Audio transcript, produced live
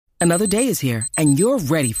Another day is here, and you're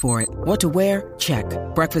ready for it. What to wear? Check.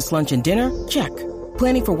 Breakfast, lunch, and dinner? Check.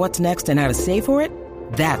 Planning for what's next and how to save for it?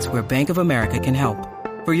 That's where Bank of America can help.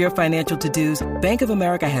 For your financial to-dos, Bank of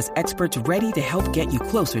America has experts ready to help get you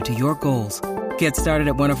closer to your goals. Get started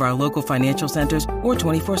at one of our local financial centers or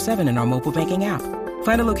 24/7 in our mobile banking app.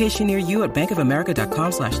 Find a location near you at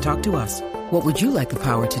bankofamerica.com/talktous. What would you like the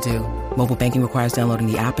power to do? Mobile banking requires downloading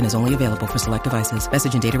the app and is only available for select devices.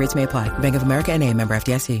 Message and data rates may apply. Bank of America N.A., member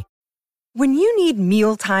FDIC. When you need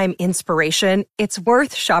mealtime inspiration, it's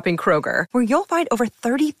worth shopping Kroger, where you'll find over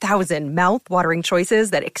 30,000 mouth-watering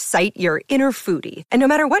choices that excite your inner foodie. And no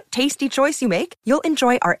matter what tasty choice you make, you'll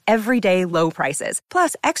enjoy our everyday low prices,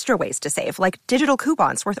 plus extra ways to save, like digital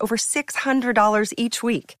coupons worth over $600 each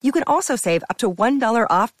week. You can also save up to $1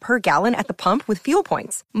 off per gallon at the pump with fuel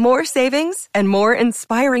points. More savings and more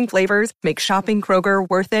inspiring flavors make shopping Kroger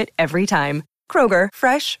worth it every time. Kroger,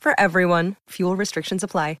 fresh for everyone. Fuel restrictions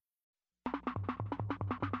apply.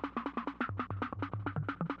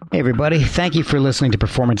 Hey everybody, thank you for listening to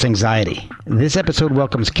Performance Anxiety. This episode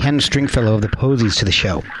welcomes Ken Stringfellow of the Posies to the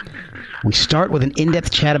show. We start with an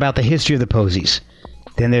in-depth chat about the history of the Posies.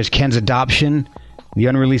 Then there's Ken's adoption, the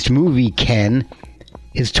unreleased movie Ken,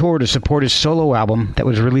 his tour to support his solo album that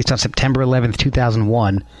was released on September 11th,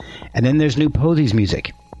 2001, and then there's new Posies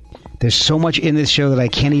music. There's so much in this show that I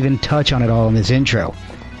can't even touch on it all in this intro.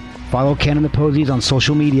 Follow Ken and the Posies on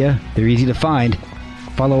social media. They're easy to find.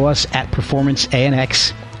 Follow us at Performance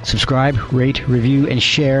ANX. Subscribe, rate, review, and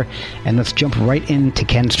share, and let's jump right into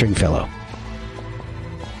Ken Stringfellow.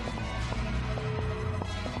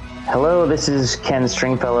 Hello, this is Ken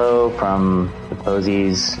Stringfellow from the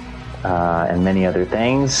Posies and many other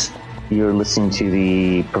things. You're listening to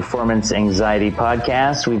the Performance Anxiety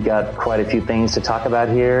Podcast. We've got quite a few things to talk about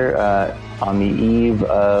here on the eve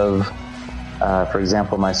of for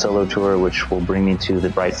example, my solo tour, which will bring me to the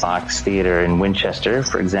Bright Box Theater in Winchester,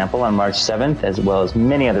 for example, on March 7th, as well as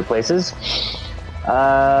many other places.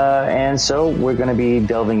 And so we're going to be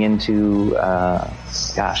delving into, a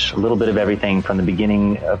little bit of everything from the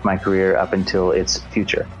beginning of my career up until its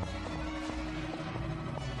future.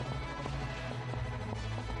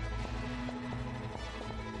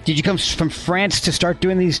 Did you come from France to start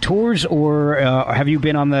doing these tours, or have you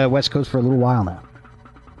been on the West Coast for a little while now?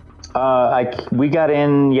 We got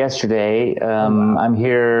in yesterday. I'm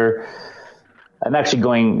here. I'm actually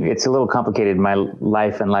going. It's a little complicated, my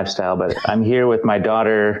life and lifestyle, but I'm here with my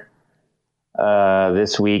daughter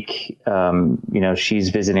this week. She's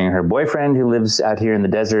visiting her boyfriend who lives out here in the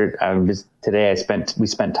desert. Today we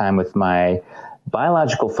spent time with my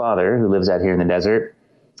biological father who lives out here in the desert.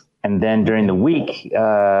 And then during the week,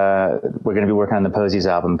 we're going to be working on the Posies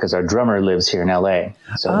album because our drummer lives here in LA.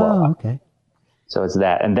 Okay. So it's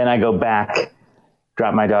that. And then I go back,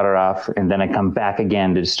 drop my daughter off, and then I come back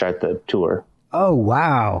again to start the tour. Oh,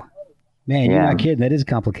 wow. Man, You're not kidding. That is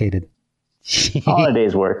complicated. All a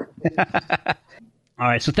day's work. All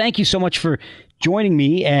right. So thank you so much for joining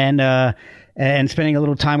me and spending a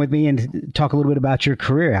little time with me and talk a little bit about your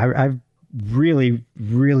career. I really,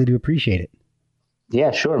 really do appreciate it.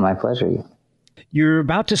 Yeah, sure. My pleasure. You're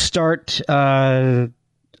about to start, I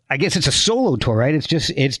guess it's a solo tour, right? Is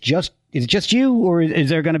it just you, or is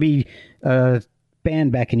there going to be a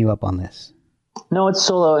band backing you up on this? No, it's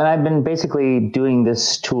solo, and I've been basically doing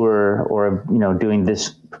this tour or, doing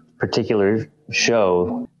this particular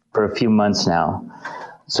show for a few months now.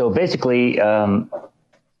 So basically, I'm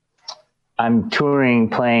touring,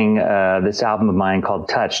 playing this album of mine called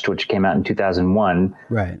Touched, which came out in 2001.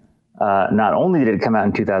 Right. Not only did it come out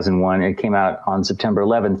in 2001, it came out on September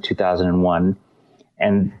 11th, 2001.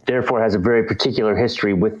 And therefore has a very particular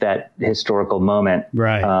history with that historical moment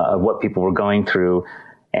of what people were going through.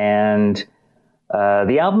 And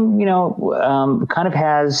the album, kind of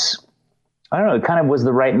has, it kind of was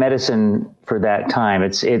the right medicine for that time.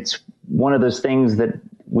 It's one of those things that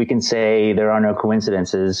we can say there are no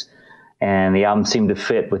coincidences, and the album seemed to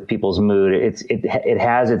fit with people's mood. It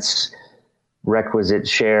has its requisite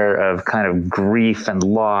share of kind of grief and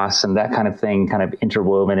loss and that kind of thing kind of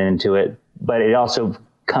interwoven into it. But it also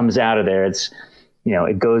comes out of there. It's,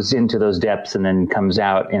 it goes into those depths and then comes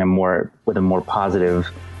out with a more positive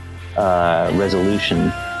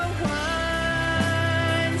resolution.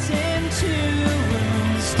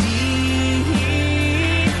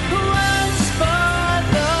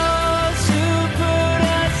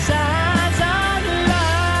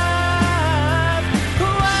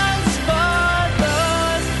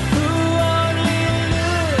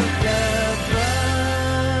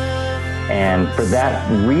 And for that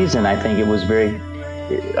reason, I think it was very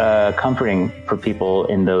comforting for people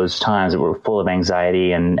in those times that were full of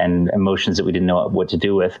anxiety and emotions that we didn't know what to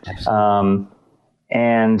do with.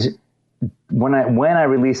 And when I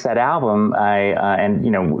released that album, and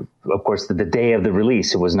you know, of course, the day of the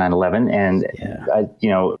release, it was 9/11, and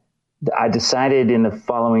I decided in the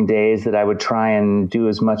following days that I would try and do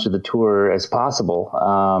as much of the tour as possible.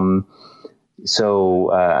 So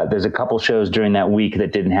there's a couple shows during that week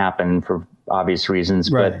that didn't happen for obvious reasons,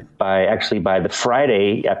 but by the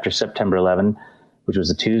Friday after September 11, which was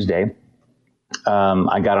a Tuesday,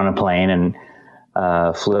 I got on a plane and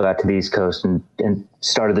flew out to the East Coast and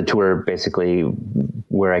started the tour basically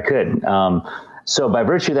where I could. So by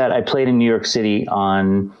virtue of that, I played in New York City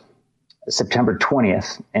on September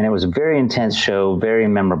 20th, and it was a very intense show, very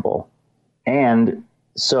memorable. And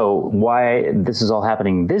so why this is all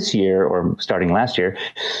happening this year, or starting last year,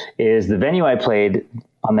 is the venue I played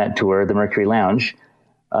on that tour, the Mercury Lounge,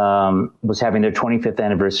 was having their 25th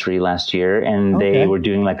anniversary last year, and they were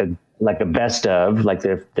doing like a best of, like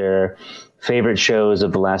their favorite shows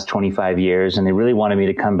of the last 25 years, and they really wanted me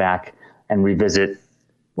to come back and revisit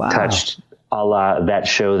Touched, a la that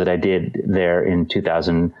show that I did there in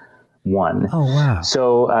 2001. Oh wow!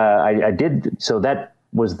 So I did. So that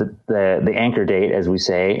was the anchor date, as we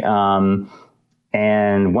say.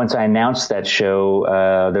 And once I announced that show,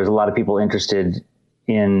 there's a lot of people interested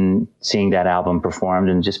in seeing that album performed,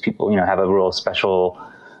 and just people, have a real special.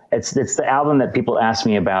 It's the album that people ask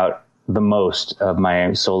me about the most of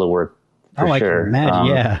my solo work. For I sure. can imagine,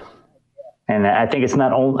 yeah. And I think it's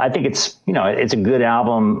not only. I think it's it's a good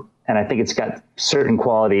album, and I think it's got certain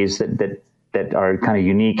qualities that are kind of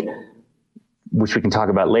unique, which we can talk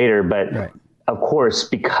about later. But of course,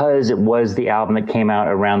 because it was the album that came out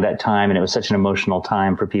around that time, and it was such an emotional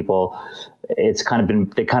time for people, they kind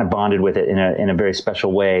of bonded with it in a very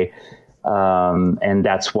special way. And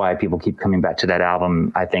that's why people keep coming back to that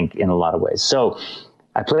album, I think, in a lot of ways. So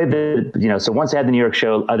I played so once I had the New York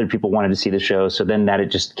show, other people wanted to see the show. So then it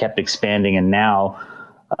just kept expanding. And now,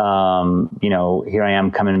 here I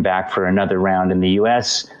am coming back for another round in the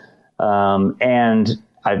US. And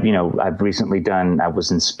I've recently I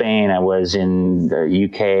was in Spain, I was in the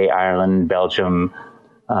UK, Ireland, Belgium,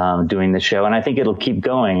 doing the show. And I think it'll keep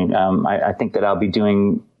going. I think that I'll be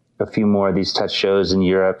doing a few more of these Touch shows in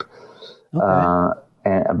Europe,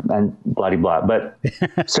 and blah, blah, but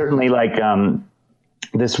certainly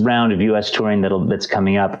this round of US touring that's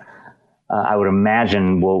coming up, I would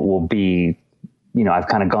imagine will be, I've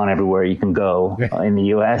kind of gone everywhere you can go in the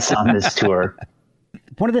US on this tour.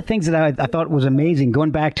 One of the things that I thought was amazing,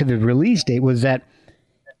 going back to the release date, was that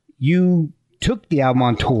you took the album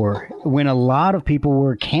on tour when a lot of people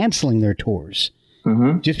were canceling their tours,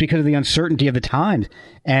 just because of the uncertainty of the times.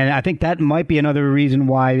 And I think that might be another reason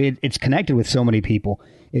why it's connected with so many people.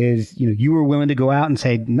 Is you were willing to go out and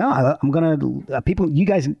say, no, I'm gonna you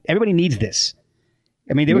guys, everybody needs this.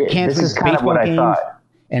 I mean, they were canceling baseball games,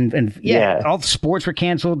 and all the sports were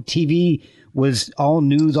canceled. TV was all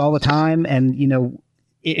news all the time, and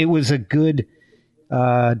it was a good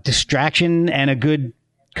distraction and a good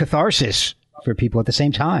catharsis for people at the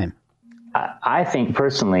same time. I think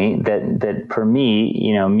personally that for me,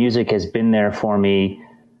 music has been there for me.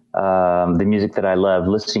 The music that I love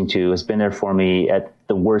listening to has been there for me at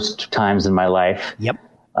the worst times in my life. Yep.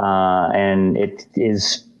 And it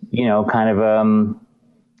is, kind of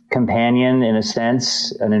companion in a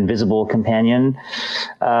sense, an invisible companion,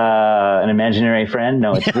 an imaginary friend.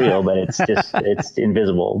 No, it's real, but it's just, it's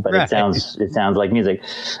invisible, but it sounds like music.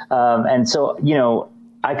 And so,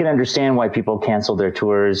 I can understand why people cancel their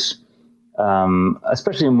tours,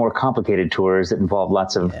 especially more complicated tours that involve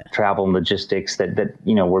lots of travel and logistics that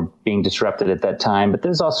were being disrupted at that time. But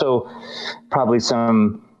there's also probably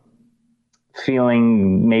some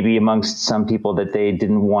feeling maybe amongst some people that they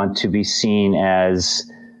didn't want to be seen as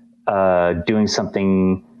doing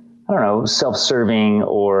something, I don't know, self-serving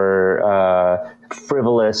or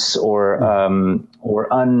frivolous or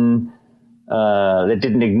that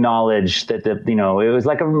didn't acknowledge that it was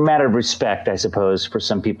like a matter of respect, I suppose, for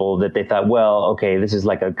some people, that they thought, well, okay, this is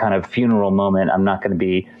like a kind of funeral moment. I'm not going to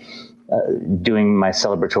be doing my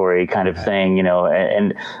celebratory kind of thing,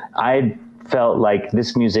 and I felt like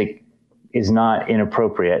this music is not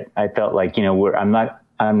inappropriate. I felt like, I'm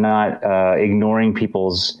not ignoring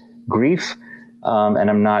people's grief, and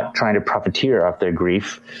I'm not trying to profiteer off their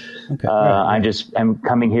grief. Okay, I'm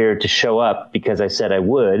coming here to show up because I said I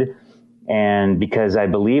would. And because I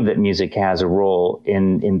believe that music has a role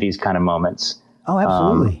in these kind of moments. Oh,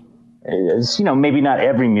 absolutely. Maybe not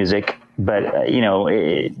every music, but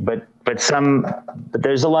but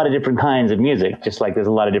there's a lot of different kinds of music, just like there's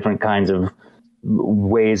a lot of different kinds of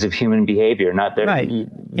ways of human behavior, not that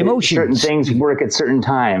emotions. Certain things work at certain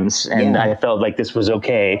times, and I felt like this was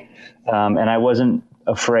okay. And I wasn't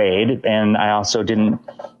afraid. And I also didn't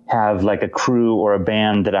have like a crew or a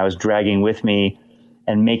band that I was dragging with me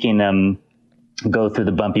and making them go through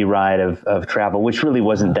the bumpy ride of travel, which really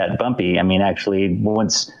wasn't that bumpy. I mean, actually,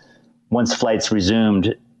 once flights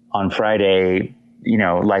resumed on Friday,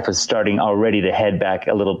 life was starting already to head back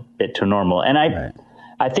a little bit to normal. And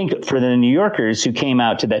I think for the New Yorkers who came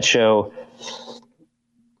out to that show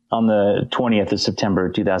on the 20th of September,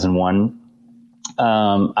 2001,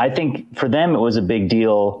 I think for them it was a big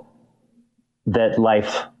deal that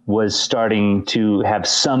life was starting to have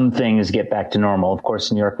some things get back to normal. Of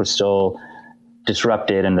course, New York was still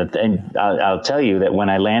disrupted, and I'll tell you that when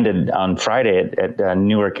I landed on Friday at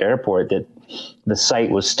Newark Airport, that the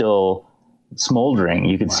site was still smoldering.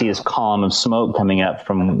 You could see this column of smoke coming up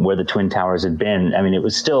from where the Twin Towers had been. I mean, it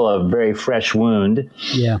was still a very fresh wound,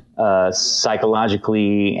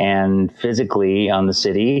 psychologically and physically on the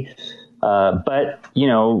city. But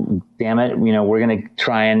damn it, we're going to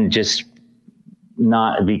try and just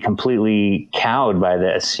not be completely cowed by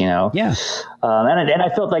this, Yeah. And I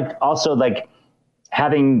felt like also like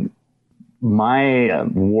having my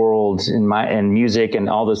world and music and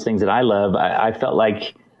all those things that I love, I felt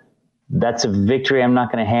like that's a victory I'm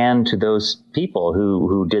not going to hand to those people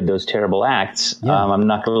who did those terrible acts. Yeah. I'm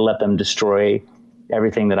not going to let them destroy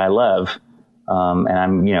everything that I love. And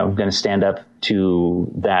I'm, going to stand up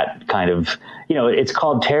to that kind of, it's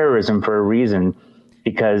called terrorism for a reason,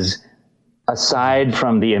 because aside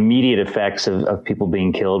from the immediate effects of people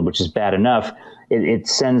being killed, which is bad enough, it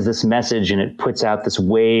sends this message and it puts out this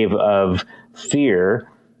wave of fear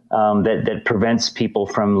that prevents people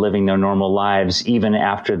from living their normal lives, even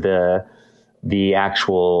after the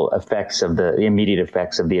actual effects of the immediate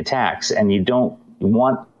effects of the attacks. And you don't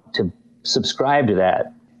want to subscribe to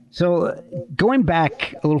that. So going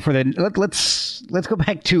back a little further, let's go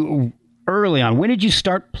back to early on. When did you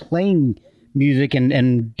start playing music,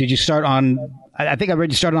 and did you start on, I think I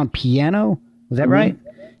read you started on piano. Was that right?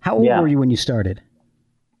 How old were you when you started?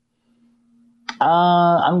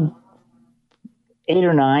 I'm 8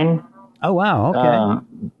 or 9. Oh, wow.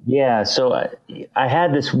 Okay. So I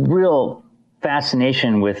had this real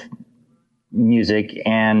fascination with music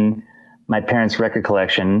and my parents' record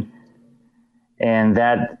collection, and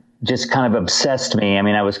that just kind of obsessed me. I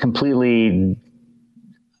mean, I was completely,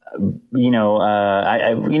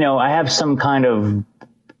 I have some kind of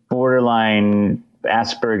borderline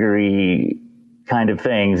Aspergery kind of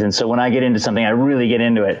things. And so when I get into something, I really get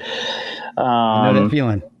into it. I know that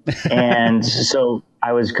feeling. And so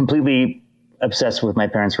I was completely obsessed with my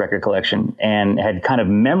parents' record collection and had kind of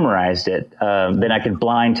memorized it. Then I could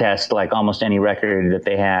blind test like almost any record that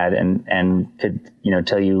they had and could,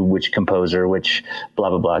 tell you which composer, which blah,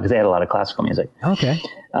 blah, blah, because they had a lot of classical music. Okay.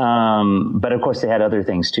 But of course they had other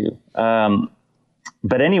things too.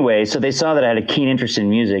 But anyway, so they saw that I had a keen interest in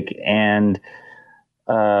music, and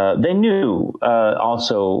they knew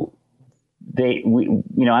also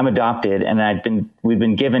I'm adopted, and we'd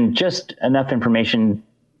been given just enough information,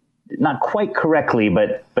 not quite correctly,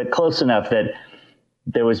 but close enough that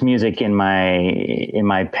there was music in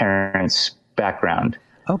my parents' background.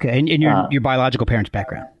 Okay, and your biological parents'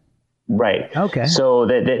 background. Right. Okay. So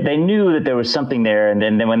they knew that there was something there, and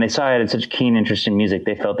then when they saw I had such keen interest in music,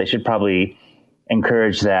 they felt they should probably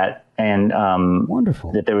encourage that, and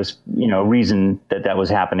wonderful that there was reason that was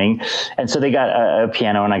happening, and so they got a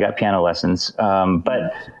piano, and I got piano lessons,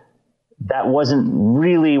 but that wasn't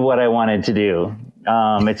really what I wanted to do.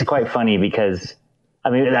 It's quite funny because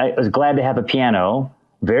I was glad to have a piano,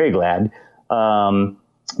 very glad,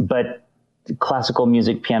 but classical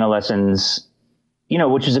music piano lessons,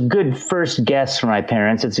 which is a good first guess for my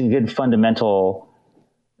parents. It's a good fundamental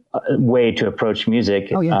way to approach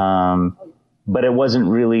music. Oh, yeah. But it wasn't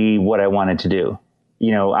really what I wanted to do.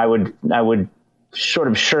 I would sort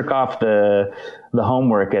of shirk off the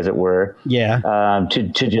homework, as it were. Yeah. To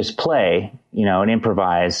just play, and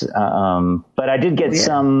improvise. But I did get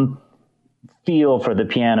some feel for the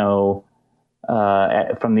piano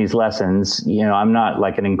from these lessons. I'm not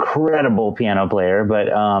like an incredible piano player, but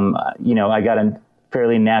I got a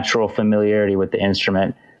fairly natural familiarity with the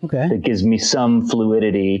instrument. Okay. That gives me some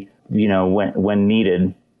fluidity, when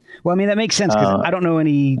needed. Well, that makes sense, because I don't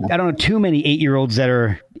know too many 8-year-olds that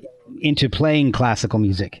are into playing classical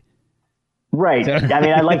music. Right. So.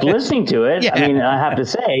 I like listening to it. Yeah. I have to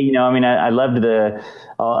say, I loved the,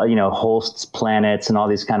 Holst's Planets and all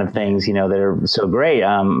these kind of things, that are so great,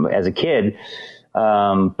 as a kid.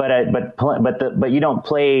 But you don't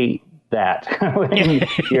play that when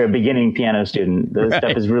you're a beginning piano student. The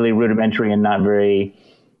stuff is really rudimentary and not very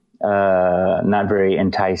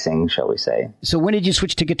enticing, shall we say. So when did you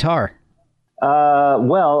switch to guitar?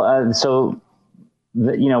 When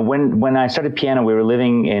I started piano, we were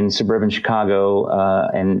living in suburban Chicago,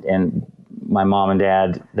 and my mom and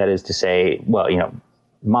dad, that is to say,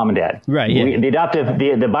 mom and dad. Right. Yeah.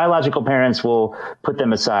 The biological parents will put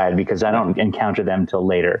them aside because I don't encounter them till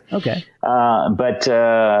later. Okay. But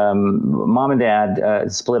mom and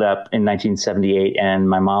dad split up in 1978, and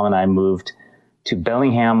my mom and I moved to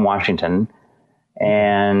Bellingham, Washington,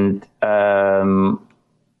 and my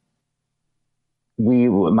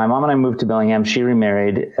mom and I moved to Bellingham. She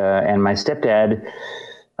remarried, and my stepdad,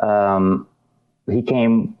 he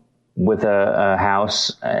came with a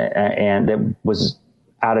house, and that was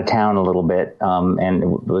out of town a little bit, and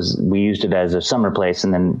we used it as a summer place,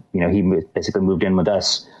 and then he basically moved in with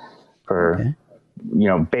us for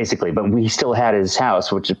basically, but we still had his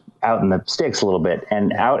house, which is out in the sticks a little bit,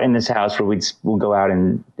 and out in this house where we'll go out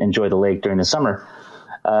and enjoy the lake during the summer,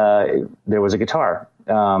 there was a guitar.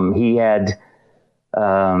 He had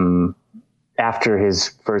after his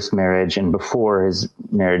first marriage and before his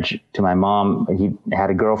marriage to my mom, he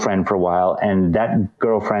had a girlfriend for a while, and that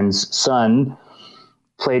girlfriend's son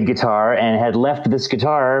played guitar and had left this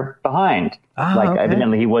guitar behind.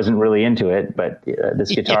 Evidently he wasn't really into it, but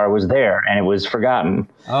this guitar was there and it was forgotten.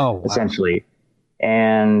 Essentially.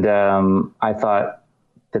 And I thought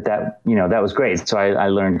that was great. So I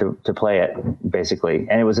learned to play it, basically.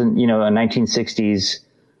 And it was a 1960s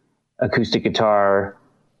acoustic guitar,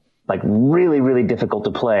 like really, really difficult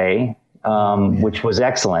to play, which was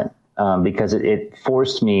excellent because it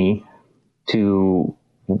forced me to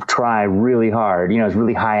try really hard. It's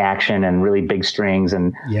really high action and really big strings,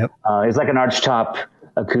 and it's like an archtop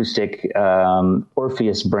acoustic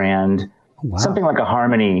Orpheus brand, something like a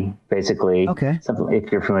Harmony, basically. Okay, something,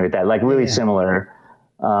 if you're familiar with that, like really similar.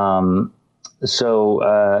 I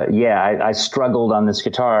struggled on this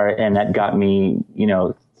guitar, and that got me,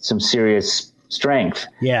 some serious strength.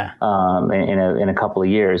 Yeah. In a couple of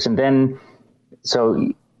years, and then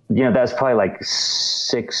that's probably like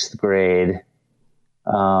sixth grade.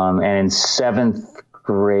 And in seventh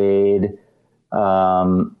grade,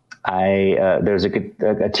 there's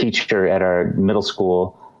a teacher at our middle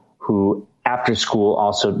school who, after school,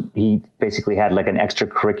 also, he basically had like an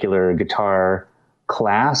extracurricular guitar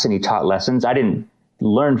class, and he taught lessons. I didn't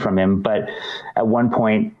learn from him, but at one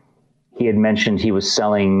point he had mentioned he was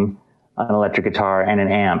selling an electric guitar and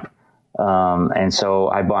an amp. And so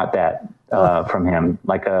I bought that, from him,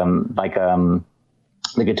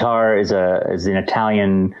 the guitar is an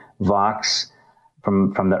Italian Vox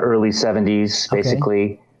from the early 70s,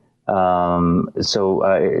 basically.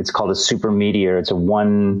 It's called a Super Meteor. It's a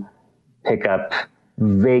one pickup,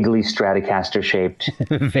 vaguely Stratocaster shaped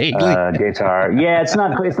guitar. Yeah, it's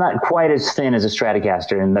not quite as thin as a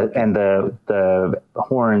Stratocaster, and the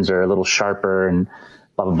horns are a little sharper and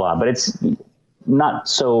blah blah blah. But it's not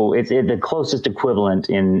so. It's the closest equivalent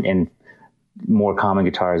in more common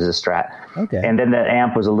guitars is a Strat. Okay. And then the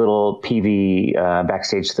amp was a little PV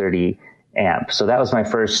Backstage 30 amp. So that was my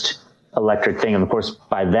first electric thing. And of course,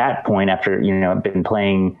 by that point, after, I've been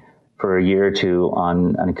playing for a year or two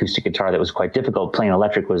on an acoustic guitar that was quite difficult, playing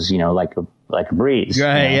electric was, like a breeze.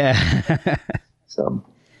 Right. Yeah. So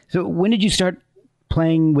when did you start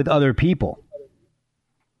playing with other people?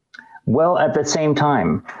 Well, at the same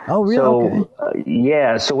time. Oh, really? So,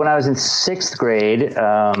 so when I was in sixth grade,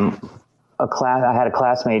 I had a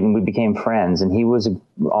classmate, and we became friends, and he was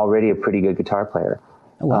already a pretty good guitar player.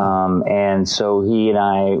 Oh, wow. And so he and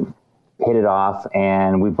I hit it off,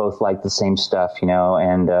 and we both liked the same stuff,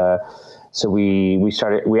 and so we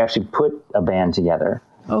actually put a band together.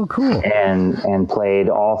 Oh, cool. And played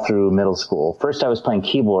all through middle school. First I was playing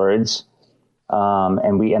keyboards,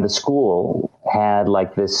 and the school had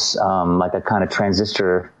like this, like a kind of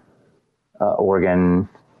transistor organ.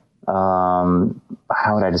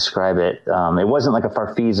 How would I describe it? It wasn't like a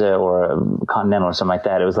Farfisa or a Continental or something like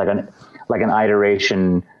that. It was like an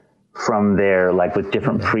iteration from there, like with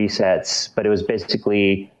different presets, but it was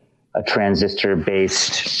basically a transistor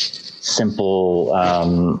based simple,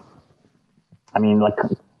 like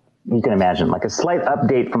you can imagine, like a slight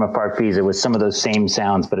update from a Farfisa with some of those same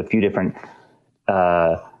sounds, but a few different,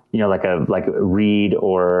 like a reed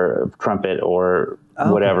or trumpet or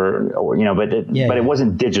whatever, or but it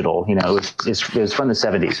wasn't digital. It was from the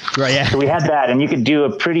 70s. Right. Yeah. So we had that, and you could do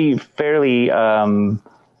a fairly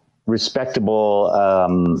respectable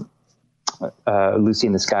Lucy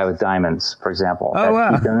in the Sky with Diamonds, for example. Oh,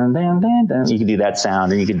 wow. You could do that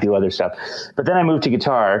sound, and you could do other stuff. But then I moved to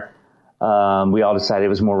guitar, we all decided it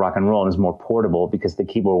was more rock and roll and it was more portable because the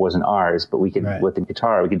keyboard wasn't ours, but we could, with the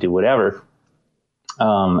guitar, we could do whatever.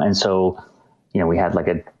 And so, we had like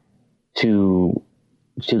a two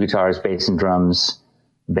guitars, bass and drums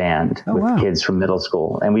band with kids from middle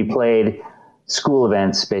school. And we played school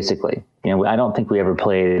events, basically. I don't think we ever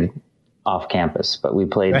played off campus, but we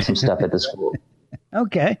played some stuff at the school.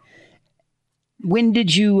 Okay. When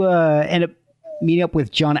did you end up meeting up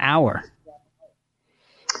with John Auer?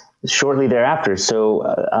 Shortly thereafter. So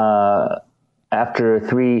after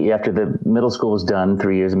the middle school was done,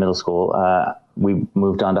 3 years of middle school, we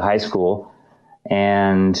moved on to high school,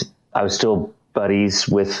 and I was still buddies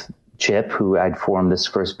with Chip, who I'd formed this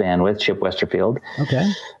first band with, Chip Westerfield. Okay.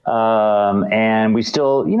 And we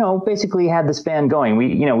still, basically had this band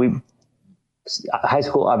going. High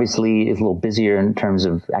school obviously is a little busier in terms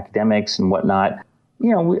of academics and whatnot.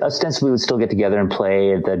 We ostensibly would still get together and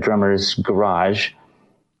play at the drummer's garage.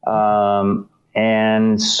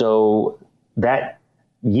 And so that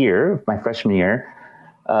year, my freshman year,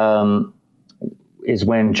 is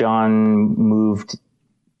when John moved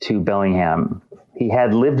to Bellingham. He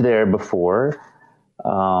had lived there before,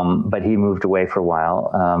 but he moved away for a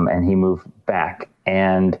while, and he moved back.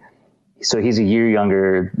 And so he's a year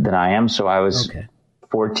younger than I am. So I was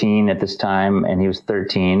 14 at this time, and he was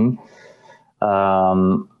 13.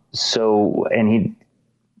 And he,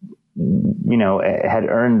 had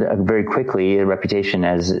earned very quickly a reputation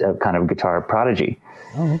as a kind of guitar prodigy.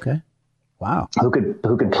 Oh, okay. Wow. Who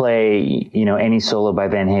could play, any solo by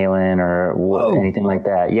Van Halen or anything like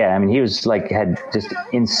that. Yeah. I mean, he was had just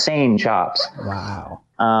insane chops. Wow.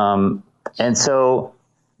 And so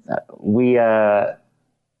we had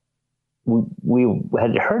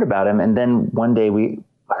heard about him. And then one day we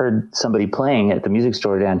heard somebody playing at the music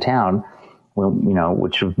store downtown,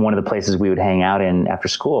 which was one of the places we would hang out in after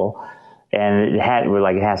school. And it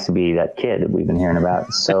has to be that kid that we've been hearing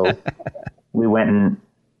about. So we went and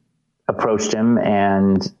approached him,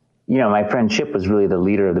 and, my friend Chip was really the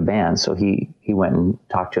leader of the band. So he went and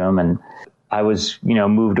talked to him, and I was,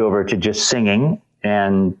 moved over to just singing,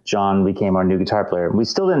 and John became our new guitar player. We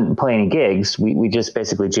still didn't play any gigs. We just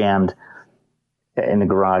basically jammed in the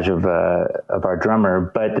garage of our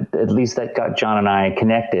drummer, but at least that got John and I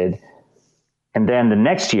connected. And then the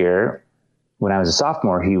next year, when I was a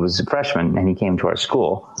sophomore, he was a freshman, and he came to our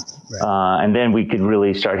school. Right. And then we could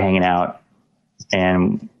really start hanging out.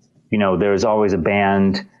 And, there was always a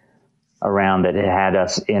band around that had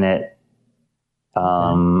us in it.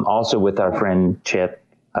 Also with our friend Chip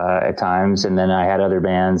at times. And then I had other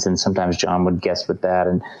bands, and sometimes John would guest with that.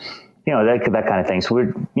 And, that kind of thing. So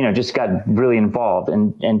we're, just got really involved.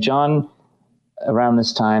 And John, around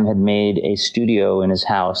this time, had made a studio in his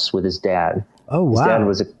house with his dad. Oh, wow. His dad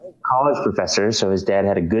was a college professor, so his dad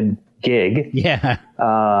had a good gig. Yeah.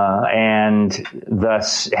 And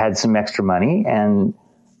thus had some extra money, and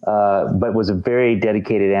but was a very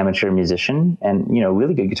dedicated amateur musician, and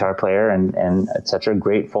really good guitar player, and et cetera,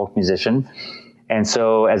 great folk musician. And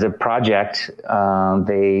so as a project,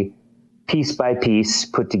 they piece by piece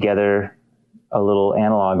put together a little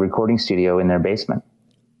analog recording studio in their basement.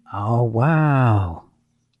 Oh, wow.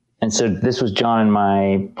 And so this was John and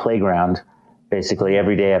my playground. Basically,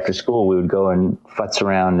 every day after school, we would go and futz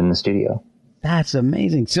around in the studio. That's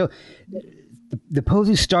amazing. So the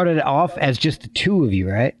Posies started off as just the two of you,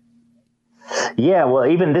 right? Yeah, well,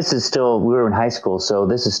 even this is still, we were in high school, so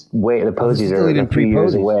this is the Posies are like 3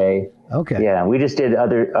 years away. Okay. Yeah, we just did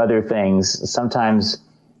other things. Sometimes,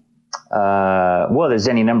 there's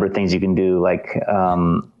any number of things you can do, like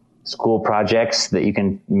school projects that you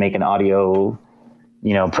can make an audio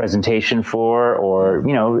presentation for, or,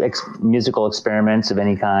 musical experiments of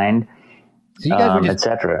any kind, so you guys were just, et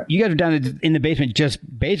cetera. You guys were down in the basement just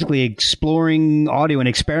basically exploring audio and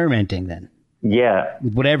experimenting then. Yeah.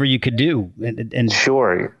 With whatever you could do. And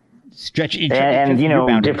sure. Stretch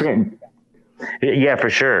and different. Yeah,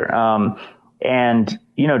 for sure. And,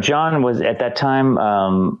 John was at that time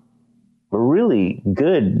a really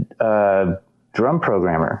good drum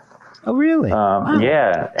programmer. Oh, really? Wow.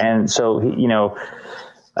 Yeah. And so,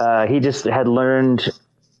 he just had learned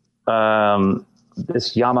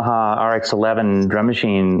this Yamaha RX-11 drum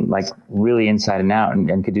machine, like really inside and out,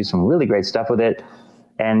 and could do some really great stuff with it.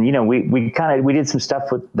 And, we did some stuff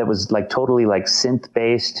that was like totally like synth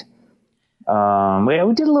based.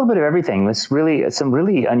 We did a little bit of everything. Some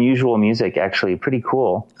really unusual music, actually, pretty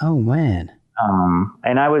cool. Oh, man.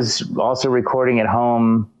 And I was also recording at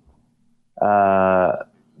home,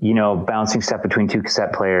 bouncing stuff between two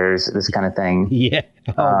cassette players, this kind of thing. Yeah.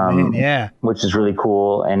 Oh, man, yeah. Which is really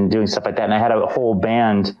cool, and doing stuff like that. And I had a whole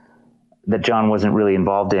band that John wasn't really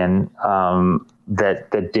involved in,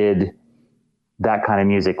 that did that kind of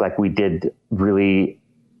music. Like we did really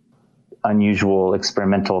unusual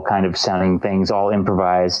experimental kind of sounding things, all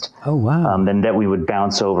improvised. Oh, wow. Then that we would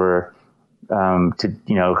bounce over to,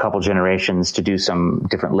 a couple generations to do some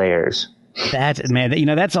different layers. That's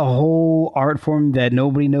a whole art form that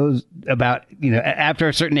nobody knows about. After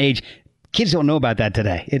a certain age, kids don't know about that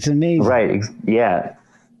today. It's amazing. Right. Yeah.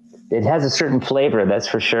 It has a certain flavor, that's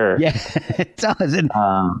for sure. Yeah, it does.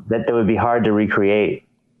 That would be hard to recreate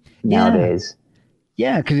nowadays.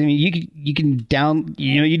 Yeah, because you can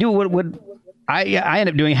you do what I end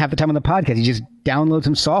up doing half the time on the podcast. You just download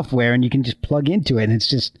some software and you can just plug into it, and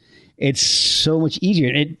it's so much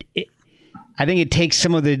easier. I think it takes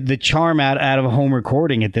some of the charm out of a home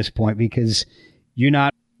recording at this point, because you're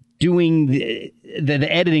not doing the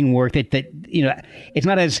editing work that it's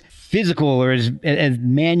not as physical or as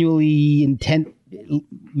manual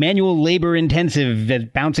labor intensive as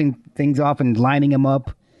bouncing things off and lining them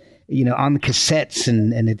up, on the cassettes,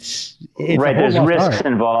 and it's right. There's risks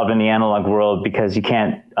involved in the analog world because you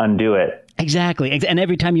can't undo it. Exactly. And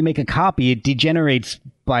every time you make a copy, it degenerates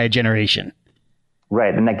by a generation.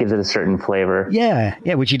 Right. And that gives it a certain flavor. Yeah.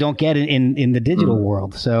 Yeah. Which you don't get in the digital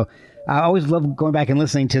world. So I always love going back and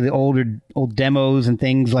listening to the old demos and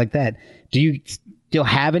things like that. Do you still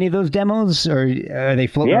have any of those demos, or are they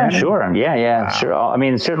floating around? Yeah, sure. Yeah. Wow. Sure. I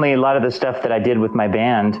mean, certainly a lot of the stuff that I did with my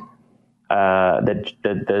band,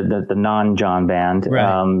 the non-John band,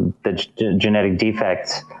 right. The Genetic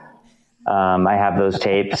Defects. I have those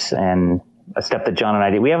tapes and stuff that John and I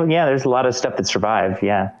did. There's a lot of stuff that survived.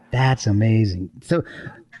 Yeah. That's amazing. So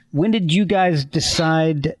when did you guys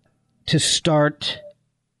decide to start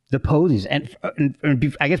the Posies? And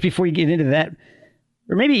I guess before you get into that,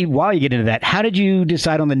 or maybe while you get into that, how did you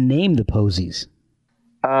decide on the name The Posies?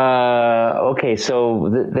 Okay.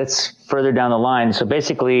 So that's further down the line. So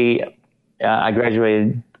basically, I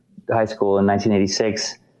graduated high school in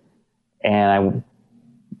 1986, and I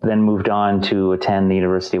then moved on to attend the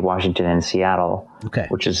University of Washington in Seattle,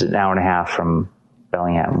 which is an hour and a half from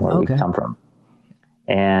Bellingham, where we come from.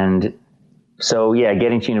 And so,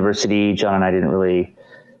 getting to university, John and I didn't really,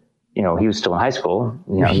 he was still in high school.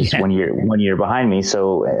 He's one year behind me.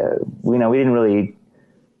 So, we didn't really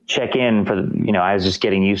check in for I was just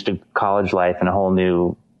getting used to college life and a whole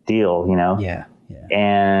new deal, Yeah.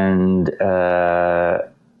 And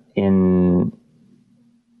after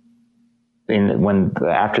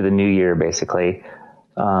the new year, basically,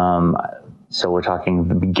 so we're talking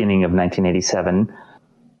the beginning of 1987,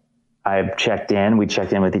 we checked in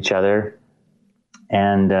with each other,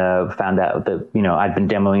 and found out that, I'd been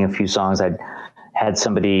demoing a few songs. I'd had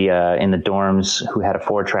somebody in the dorms who had a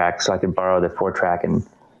 4-track, so I could borrow the 4-track and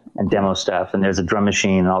demo stuff. And there's a drum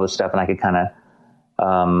machine and all this stuff, and I could kind of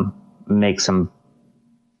make some,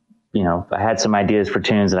 I had some ideas for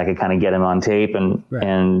tunes, and I could kind of get them on tape. And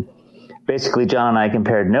basically, John and I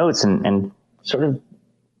compared notes and sort of,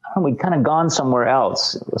 we'd kind of gone somewhere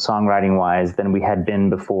else songwriting wise than we had been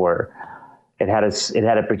before. It had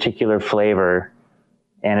a particular flavor,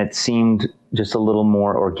 and it seemed just a little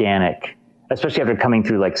more organic, especially after coming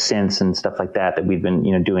through like synths and stuff like that we'd been,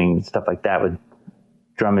 doing stuff like that with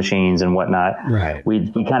drum machines and whatnot. Right.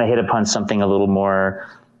 We kind of hit upon something a little more,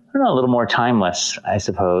 a little more timeless, I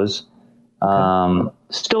suppose.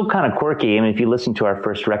 Still kind of quirky. I mean, if you listen to our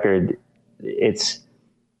first record, it's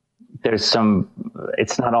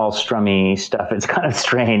not all strummy stuff. It's kind of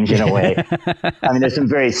strange in a way. I mean, there's some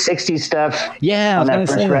very 60s stuff on that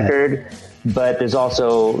first record, but there's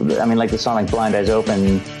also, like the song like Blind Eyes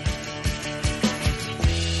Open.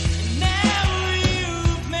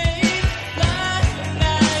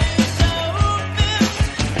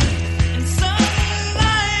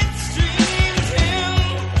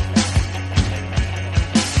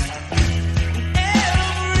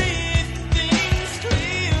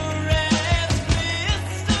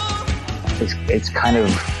 It's kind of,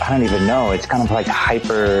 I don't even know, it's kind of like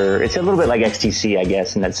hyper, it's a little bit like XTC, I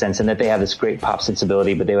guess, in that sense, and that they have this great pop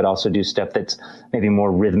sensibility, but they would also do stuff that's maybe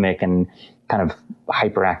more rhythmic and kind of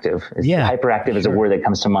hyperactive. Hyperactive is a word that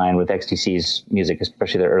comes to mind with XTC's music,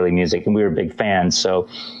 especially their early music, and we were big fans, so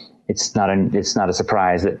it's not a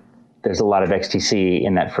surprise that there's a lot of XTC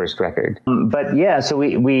in that first record. But so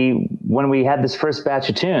we when we had this first batch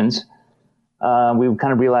of tunes, we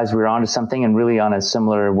kind of realized we were onto something and really on a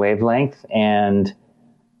similar wavelength. And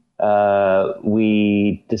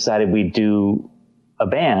we decided we'd do a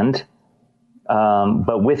band,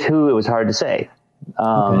 but with who, it was hard to say.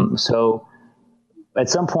 So at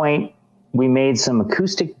some point, we made some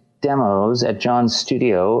acoustic demos at John's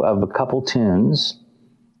studio of a couple tunes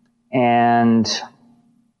and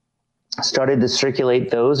started to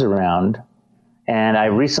circulate those around. And I'd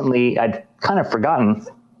kind of forgotten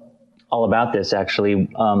all about this actually.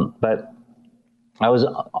 But I was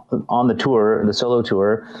on the solo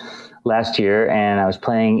tour last year, and I was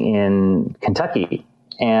playing in Kentucky,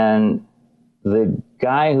 and the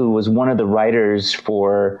guy who was one of the writers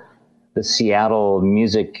for the Seattle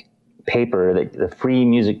music paper, the free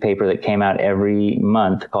music paper that came out every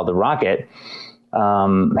month called The Rocket,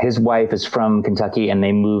 his wife is from Kentucky, and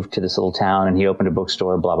they moved to this little town, and he opened a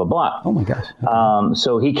bookstore, blah, blah, blah. Oh my gosh. Okay.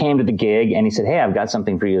 So he came to the gig and he said, "Hey, I've got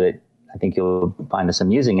something for you that I think you'll find us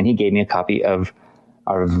amusing." And he gave me a copy of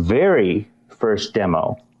our very first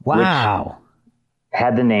demo. Wow. Which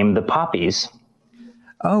had the name The Poppies.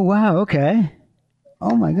 Oh, wow. Okay.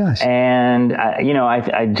 Oh my gosh. And I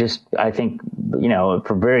think,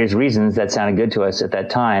 for various reasons that sounded good to us at that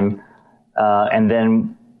time. And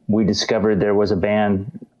then we discovered there was a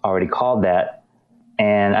band already called that.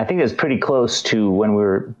 And I think it was pretty close to when we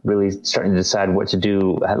were really starting to decide what to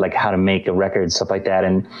do, like how to make a record, stuff like that.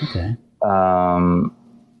 And,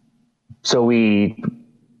 so we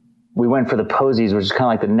went for the Posies, which is kind of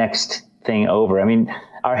like the next thing over. I mean,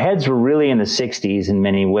 our heads were really in the 60s in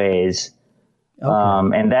many ways.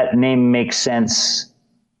 Okay. And that name makes sense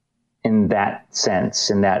in that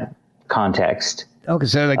context. Okay,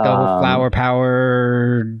 so like the whole flower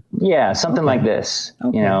power. Yeah, something like this.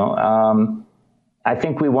 Okay. I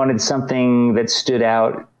think we wanted something that stood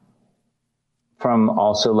out from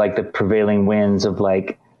also like the prevailing winds of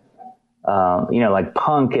like, like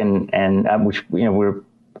punk and which, we were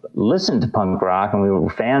listened to punk rock and we were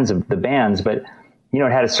fans of the bands, but,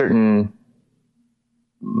 it had a certain,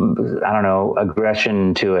 I don't know,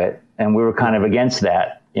 aggression to it. And we were kind of against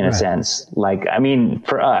that in a sense. Like, I mean,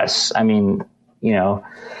 for us, we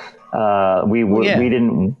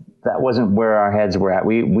didn't, that wasn't where our heads were at.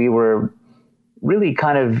 We were really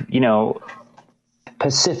kind of,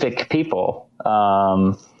 Pacific people.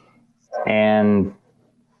 And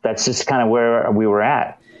that's just kind of where we were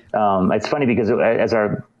at. It's funny because as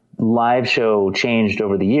our live show changed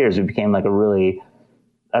over the years, we became like a really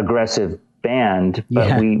aggressive band,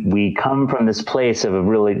 but we come from this place of a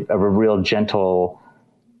real gentle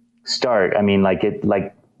start. I mean,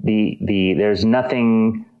 there's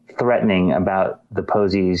nothing threatening about the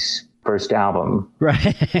Posies' first album.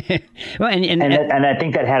 Right. Well, and I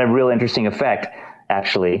think that had a real interesting effect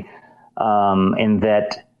actually, in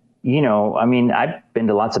that, I've been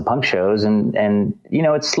to lots of punk shows and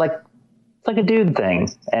it's like a dude thing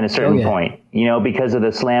at a certain point, because of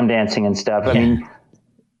the slam dancing and stuff. I mean,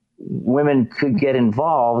 women could get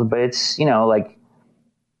involved, but it's,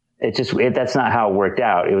 that's not how it worked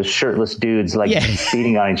out. It was shirtless dudes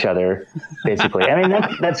beating on each other, basically. I mean,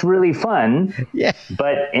 that's really fun. Yeah.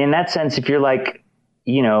 But in that sense, if you're like,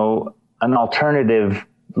 an alternative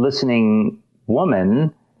listening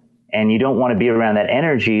woman and you don't want to be around that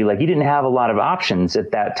energy, like you didn't have a lot of options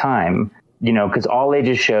at that time, because all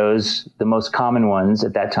ages shows, the most common ones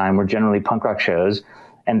at that time were generally punk rock shows,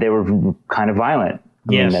 and they were kind of violent.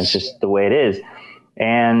 I mean, that's just the way it is.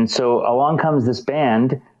 And so along comes this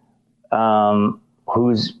band,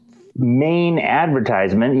 whose main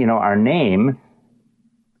advertisement, our name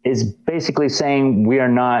is basically saying we are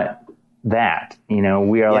not that,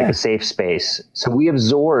 we are like a safe space. So we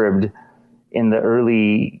absorbed in the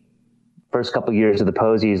early first couple of years of the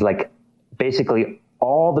Posies, like basically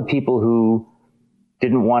all the people who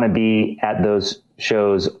didn't want to be at those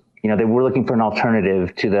shows, they were looking for an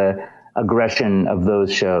alternative to the aggression of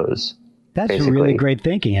those shows. That's basically really great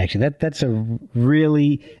thinking, actually. That's a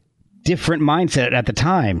really different mindset at the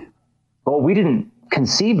time. Well, we didn't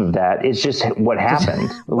conceive of that. It's just what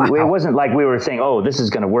happened. Wow. It wasn't like we were saying, "Oh, this is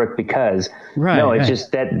going to work because." Right, no, it's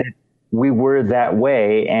just that we were that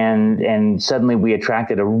way, and suddenly we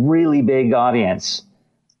attracted a really big audience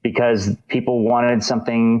because people wanted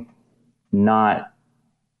something not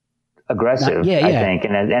aggressive. I think,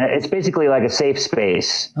 and it's basically like a safe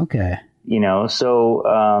space. Okay. So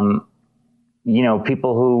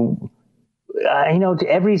people who, to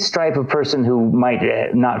every stripe of person who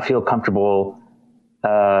might not feel comfortable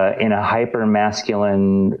in a hyper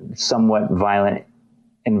masculine, somewhat violent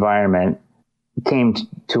environment came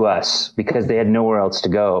to us because they had nowhere else to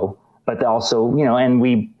go. But also, and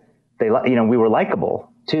we were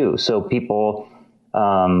likable too. So people,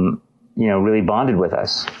 really bonded with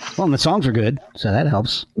us. Well, and the songs are good, so that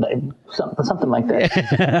helps. Something like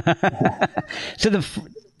that. So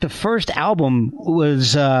the first album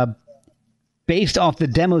was based off the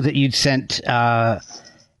demos that you'd sent, and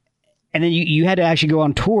then you had to actually go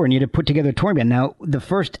on tour and you had to put together a touring band. Now, the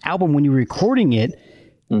first album, when you were recording it,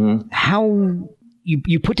 how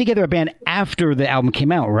you put together a band after the album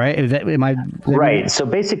came out, right? Right. So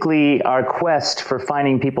basically, our quest for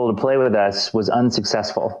finding people to play with us was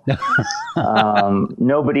unsuccessful.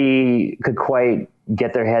 Nobody could quite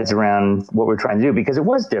get their heads around what we're trying to do because it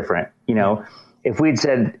was different. If we'd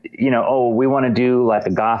said, we want to do like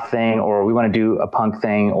a goth thing, or we want to do a punk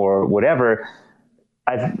thing, or whatever,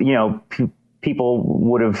 people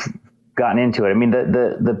would have gotten into it. I mean,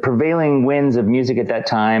 the prevailing winds of music at that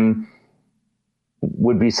time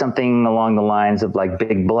would be something along the lines of like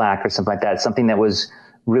Big Black or something like that. Something that was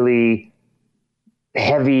really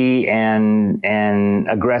heavy and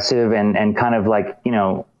aggressive and kind of like,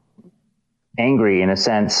 angry in a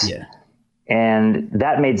sense. Yeah. And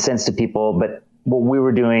that made sense to people, but what we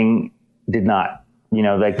were doing did not,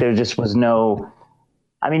 there just was no,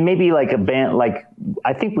 I mean, maybe like a band, like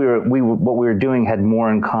I think what we were doing had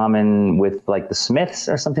more in common with like the Smiths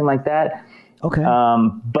or something like that. Okay.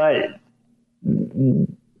 But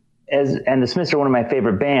the Smiths are one of my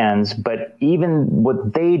favorite bands, but even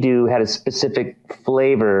what they do had a specific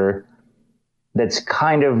flavor that's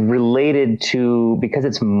kind of related to, because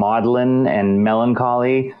it's maudlin and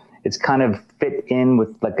melancholy, it's kind of fit in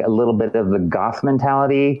with like a little bit of the goth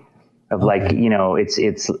mentality of like,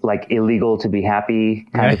 it's like illegal to be happy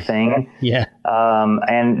kind of thing. Yeah.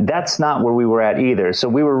 And that's not where we were at either. So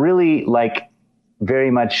we were really like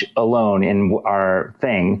very much alone in our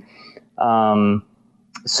thing.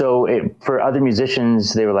 So for other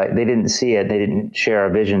musicians, they were like, they didn't see it. They didn't share our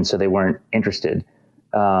vision. So they weren't interested.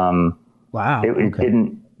 Wow. It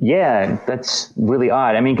didn't. Yeah, that's really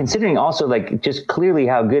odd. I mean, considering also like just clearly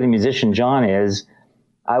how good a musician John is,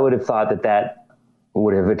 I would have thought that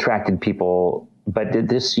would have attracted people, but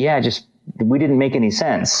we didn't make any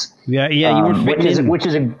sense. Yeah. You were which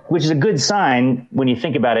is a good sign when you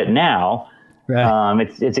think about it now. Right.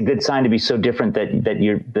 It's a good sign to be so different that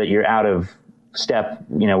you're out of step,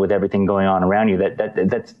 with everything going on around you.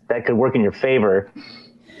 That could work in your favor,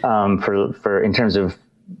 for in terms of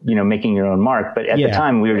making your own mark. But at the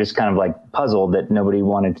time, we were just kind of like puzzled that nobody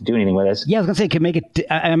wanted to do anything with us. Yeah, I was gonna say, it could make it.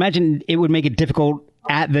 I imagine it would make it difficult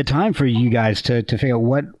at the time for you guys to figure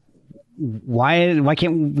out why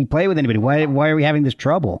can't we play with anybody? Why are we having this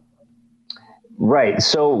trouble? Right.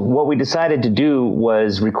 So what we decided to do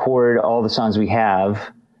was record all the songs we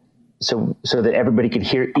have, so that everybody could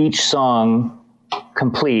hear each song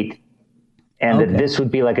complete, and that this would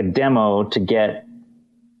be like a demo to get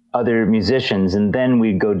other musicians, and then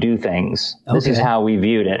we'd go do things. Okay. This is how we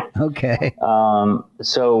viewed it. Okay.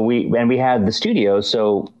 So we had the studio,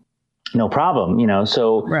 so no problem,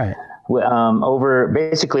 so right. Over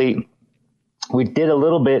basically, we did a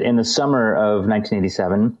little bit in the summer of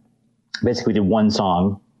 1987. Basically did one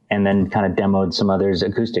song and then kind of demoed some others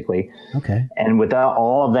acoustically. Okay. And without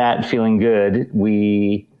all of that feeling good,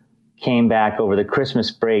 we came back over the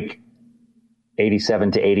Christmas break,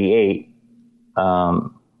 87 to 88.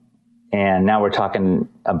 And now we're talking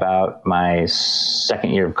about my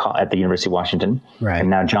second year at the University of Washington. Right. And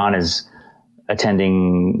now John is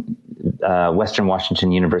attending Western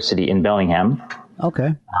Washington University in Bellingham.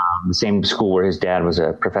 Okay. The same school where his dad was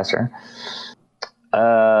a professor.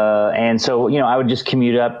 And so, I would just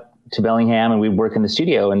commute up to Bellingham and we'd work in the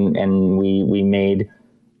studio and we made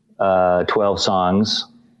 12 songs.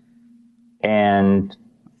 And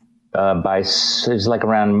it was like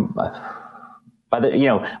around...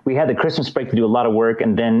 we had the Christmas break to do a lot of work,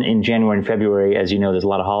 and then in January and February, as you know, there's a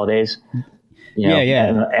lot of holidays.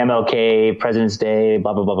 MLK, President's Day,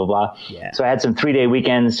 blah blah blah blah blah. Yeah. So I had some 3-day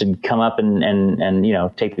weekends to come up and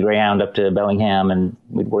take the Greyhound up to Bellingham, and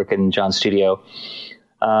we'd work in John's studio.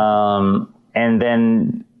 And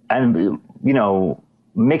then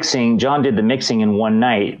mixing. John did the mixing in one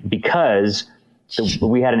night because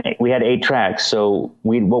we had 8 tracks. So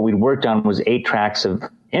what we'd worked on was 8 tracks of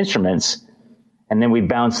instruments. And then we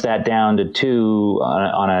bounced that down to 2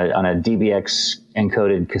 on a DBX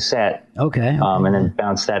encoded cassette. Okay. And then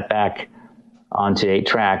bounced that back onto 8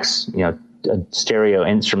 tracks, a stereo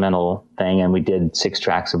instrumental thing. And we did 6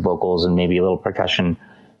 tracks of vocals and maybe a little percussion.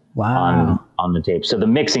 Wow. On the tape. So the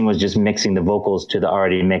mixing was just mixing the vocals to the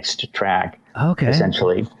already mixed track. Okay.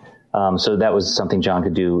 Essentially. So that was something John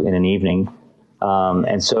could do in an evening.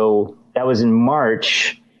 And so that was in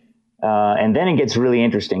March. And then it gets really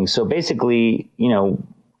interesting. So basically,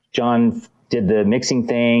 John did the mixing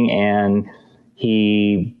thing and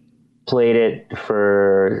he played it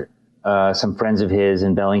for some friends of his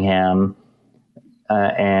in Bellingham,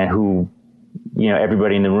 and who,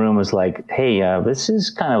 everybody in the room was like, hey, this is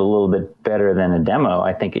kind of a little bit better than a demo.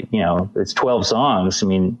 I think it's 12 songs. I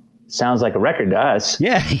mean, sounds like a record to us.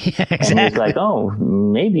 Yeah, exactly. And he's like, oh,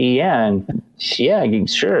 maybe, yeah. And yeah,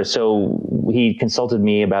 sure. So he consulted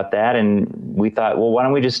me about that, and we thought, well, why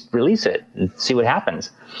don't we just release it and see what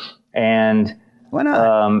happens? And why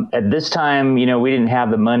not? At this time, we didn't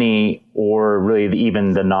have the money or really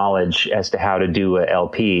even the knowledge as to how to do a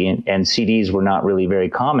LP, and CDs were not really very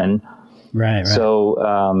common. Right.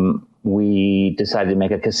 So we decided to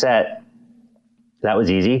make a cassette. That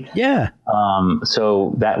was easy. Yeah.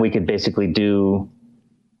 So that we could basically do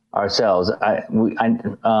ourselves.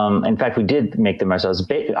 In fact, we did make them ourselves.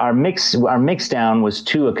 Our mix down was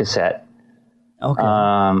to a cassette.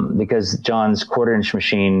 Okay. Because John's 1/4-inch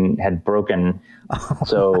machine had broken,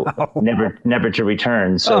 so never to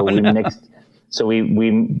return. So we mixed. So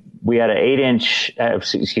we had an 8-inch,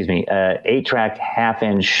 8-track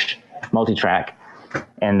 1/2-inch multi-track,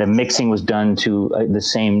 and the mixing was done to the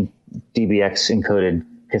same DBX encoded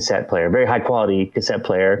cassette player, very high quality cassette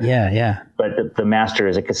player. Yeah. But the master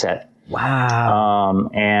is a cassette. Wow.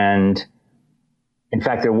 And in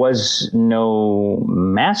fact, there was no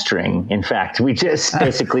mastering. In fact, we just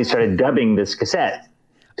basically started dubbing this cassette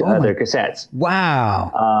to other cassettes. Wow.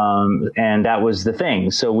 And that was the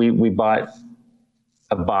thing. So we bought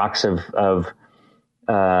a box of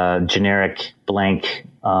generic blank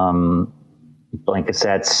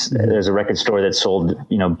cassettes. There's a record store that sold,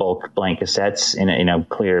 bulk blank cassettes in a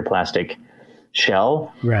clear plastic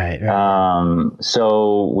shell. Right.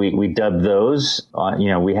 So we dubbed those.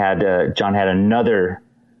 We had John had another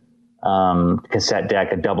cassette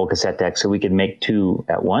deck, a double cassette deck, so we could make 2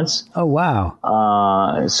 at once. Oh wow!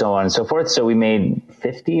 So on and so forth. So we made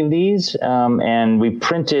 50 of these, and we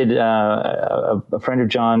printed. A friend of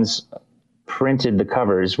John's printed the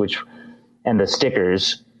covers, and the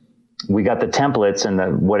stickers. We got the templates and the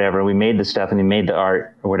whatever. We made the stuff, and he made the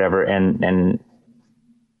art or whatever, and.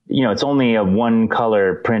 It's only a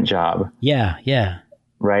 1-color print job. Yeah.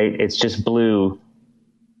 Right? It's just blue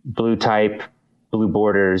type, blue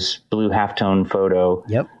borders, blue halftone photo.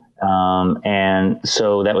 Yep. And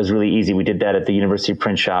so that was really easy. We did that at the University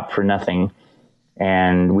Print Shop for nothing.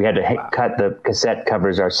 And we had to cut the cassette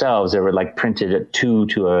covers ourselves. They were like printed at 2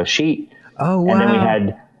 to a sheet. Oh, wow. And then we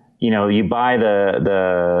had, you buy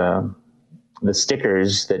the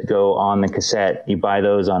stickers that go on the cassette, you buy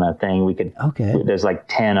those on a thing. There's like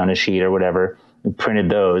 10 on a sheet or whatever. We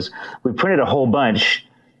printed those. We printed a whole bunch.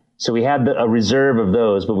 So we had a reserve of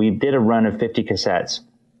those, but we did a run of 50 cassettes.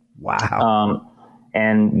 Wow.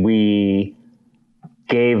 And we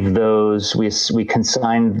gave those, we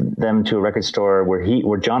consigned them to a record store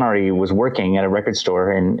where John already was working at a record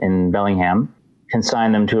store in Bellingham,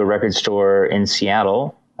 consigned them to a record store in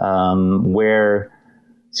Seattle, where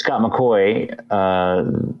Scott McCoy,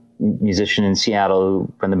 musician in Seattle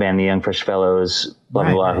from the band The Young Fresh Fellows,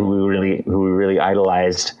 who we really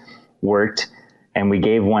idolized, worked, and we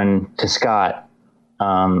gave one to Scott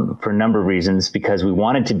for a number of reasons, because we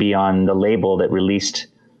wanted to be on the label that released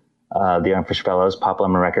The Young Fresh Fellows, Pop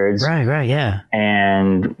Lemon Records. Right, yeah.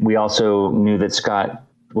 And we also knew that Scott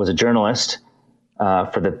was a journalist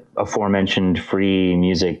for the aforementioned Free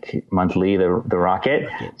Music Monthly, the Rocket.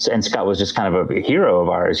 So, and Scott was just kind of a hero of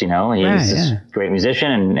ours, He was this great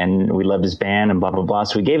musician, and we loved his band and blah, blah, blah.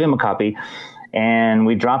 So we gave him a copy, and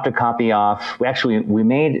we dropped a copy off. We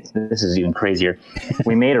made, this is even crazier.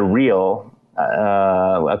 We made a reel,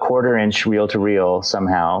 a 1/4-inch reel to reel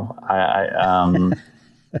somehow.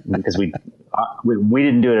 Because we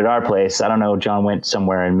didn't do it at our place. I don't know. John went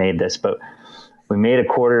somewhere and made this, but we made a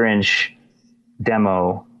 1/4-inch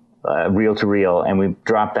demo, reel to reel, and we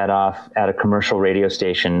dropped that off at a commercial radio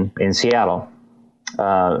station in Seattle.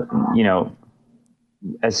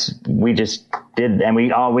 As we just did, and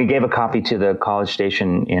we gave a copy to the college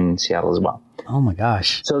station in Seattle as well. Oh my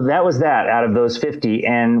gosh! So that was that out of those 50,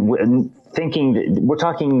 and thinking we're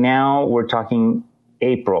talking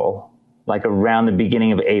April, like around the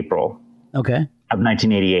beginning of April. Okay. Of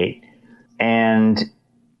 1988, and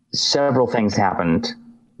several things happened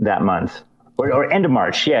that month. Or end of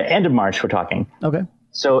March. Yeah, end of March we're talking. Okay.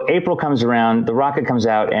 So April comes around, the Rocket comes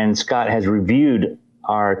out, and Scott has reviewed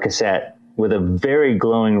our cassette with a very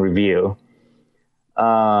glowing review.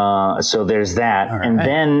 So there's that.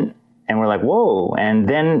 Right. And we're like, whoa. And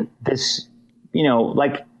then this,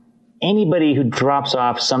 like anybody who drops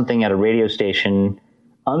off something at a radio station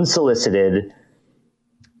unsolicited,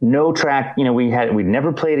 no track, we'd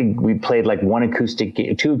never played, we played like 2 acoustic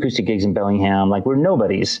gigs in Bellingham. Like we're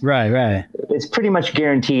nobodies. Right. It's pretty much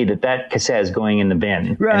guaranteed that cassette is going in the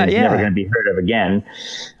bin. Right. And it's never going to be heard of again.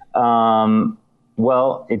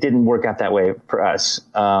 Well, it didn't work out that way for us.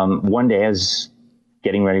 One day I was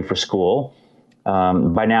getting ready for school.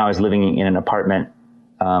 By now I was living in an apartment,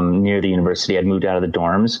 near the university. I'd moved out of the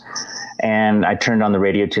dorms, and I turned on the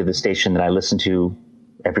radio to the station that I listened to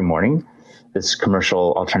every morning. this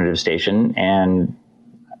commercial alternative station, and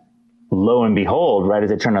lo and behold, right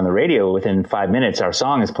as I turned on the radio, within 5 minutes, our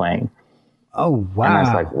song is playing. Oh, wow. And I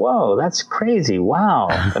was like, whoa, that's crazy. Wow.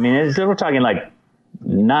 I mean, we're talking like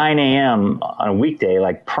 9 a.m. on a weekday,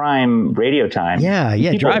 like prime radio time. Yeah,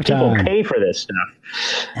 drive time. People pay for this stuff.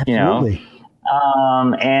 Absolutely. You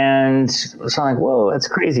know? And so I'm like, whoa, that's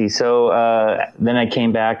crazy. So then I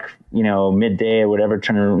came back, midday or whatever,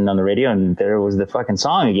 turning on the radio, and there was the fucking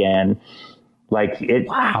song again. Like it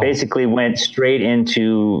basically went straight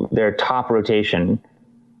into their top rotation.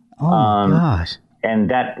 Oh my gosh.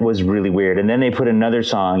 And that was really weird. And then they put another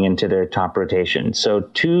song into their top rotation. So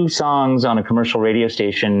 2 songs on a commercial radio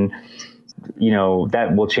station,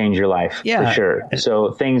 that will change your life for sure.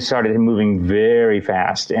 So things started moving very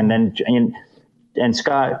fast. And then, and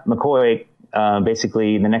Scott McCoy,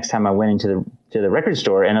 basically the next time I went into the record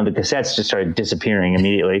store, and the cassettes just started disappearing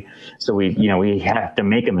immediately. So we had to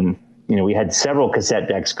make them, and we had several cassette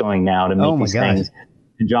decks going now to make these things.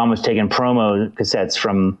 And John was taking promo cassettes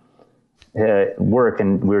from work,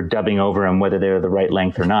 and we were dubbing over them whether they were the right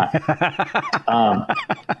length or not.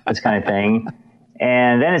 This kind of thing.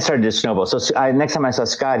 And then it started to snowball. So next time I saw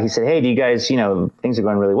Scott, he said, hey, do you guys, things are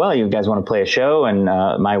going really well. You guys want to play a show? And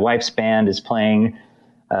my wife's band is playing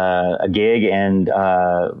a gig, and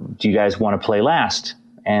do you guys want to play last?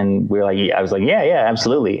 And we were like, I was like, yeah,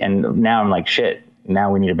 absolutely. And now I'm like, shit,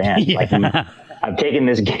 now we need a band. Yeah. Like I've taken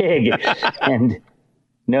this gig, and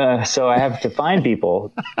so I have to find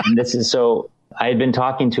people. And so I had been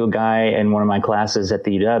talking to a guy in one of my classes at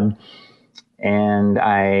the UW, and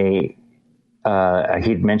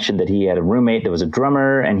he'd mentioned that he had a roommate that was a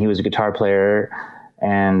drummer, and he was a guitar player.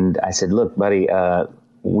 And I said, look, buddy,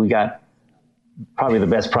 we got probably the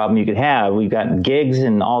best problem you could have. We've got gigs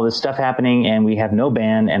and all this stuff happening, and we have no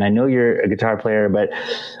band. And I know you're a guitar player, but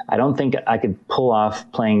I don't think I could pull off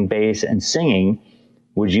playing bass and singing.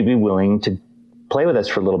 Would you be willing to play with us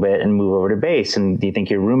for a little bit and move over to bass? And do you think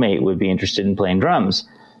your roommate would be interested in playing drums?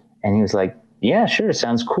 And he was like, yeah, sure.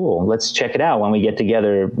 Sounds cool. Let's check it out when we get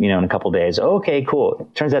together, in a couple of days. Okay, cool.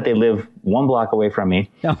 Turns out they live 1 block away from me.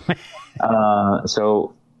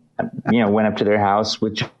 So, went up to their house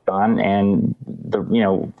with John, and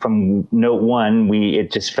from note one,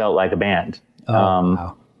 it just felt like a band.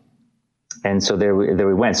 Wow. And so there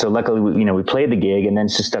we went. So luckily, we played the gig, and then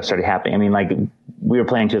just stuff started happening. I mean, like, we were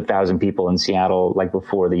playing to 1,000 people in Seattle, like,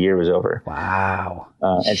 before the year was over. Wow.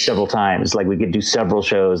 At several times. Like, we could do several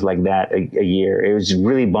shows like that a year. It was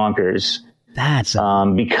really bonkers. That's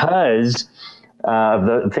because of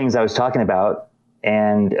the things I was talking about.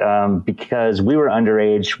 And because we were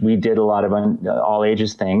underage, we did a lot of all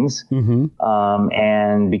ages things. Mm-hmm.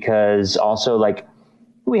 And because also, like,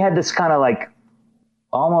 we had this kind of like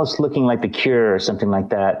almost looking like The Cure or something like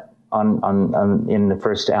that on in the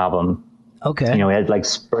first album. Okay. We had like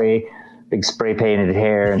big spray painted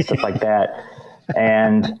hair and stuff like that.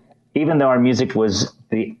 And even though our music was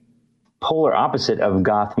the polar opposite of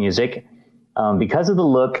goth music, because of the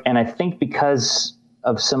look, and I think because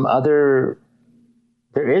of some other,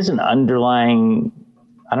 there is an underlying,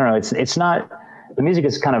 I don't know, it's not, the music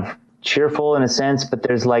is kind of cheerful in a sense, but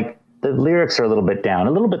there's like, the lyrics are a little bit down,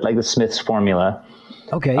 a little bit like the Smiths formula.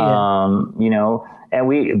 Okay. Yeah.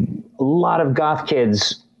 And a lot of goth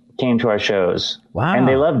kids came to our shows. Wow. And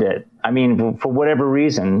they loved it. I mean, for whatever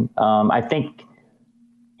reason, I think,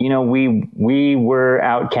 we were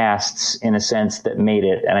outcasts in a sense that made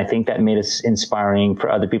it. And I think that made us inspiring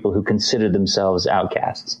for other people who considered themselves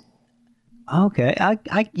outcasts. Okay.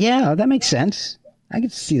 Yeah, that makes sense. I can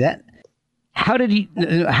see that. How did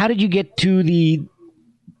you get to the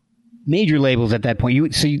major labels at that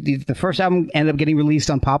point? The first album ended up getting released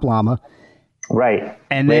on Pop Llama. Right.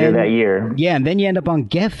 And later then, that year. Yeah. And then you end up on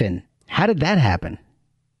Geffen. How did that happen?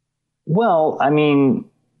 Well, I mean,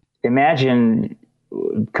 imagine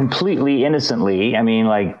completely innocently. I mean,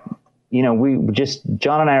 like,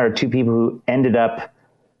 John and I are two people who ended up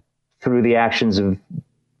through the actions of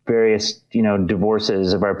various,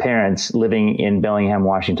 divorces of our parents living in Bellingham,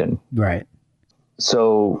 Washington. Right.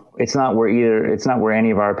 So it's not where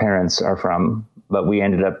any of our parents are from, but we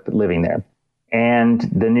ended up living there. And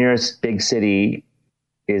the nearest big city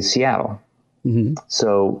is Seattle. Mm-hmm.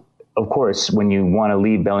 So, of course, when you want to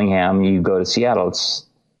leave Bellingham, you go to Seattle. It's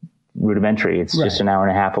rudimentary. It's just an hour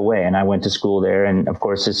and a half away. And I went to school there. And, of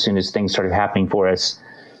course, as soon as things started happening for us,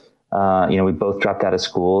 we both dropped out of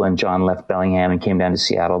school, and John left Bellingham and came down to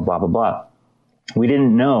Seattle, blah, blah, blah. We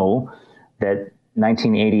didn't know that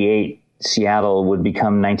 1988 Seattle would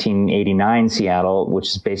become 1989 Seattle, which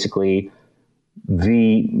is basically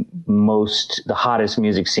the hottest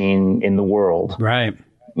music scene in the world. Right.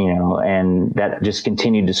 And that just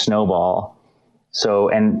continued to snowball. So,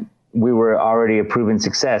 and we were already a proven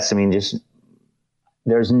success. I mean,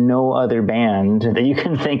 there's no other band that you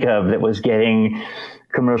can think of that was getting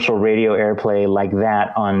commercial radio airplay like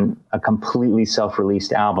that on a completely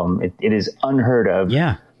self-released album. It is unheard of.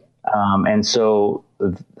 Yeah. And so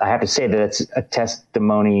I have to say that it's a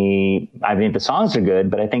testimony. I mean, the songs are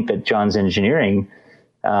good, but I think that John's engineering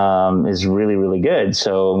is really, really good.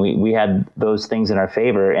 So we had those things in our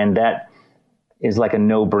favor, and that is like a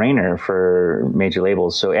no-brainer for major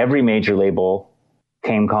labels. So every major label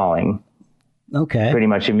came calling. Okay. Pretty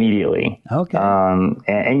much immediately. Okay.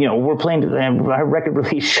 And you know, we're playing our record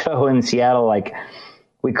release show in Seattle. Like,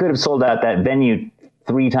 we could have sold out that venue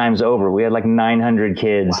 3 times over. We had like 900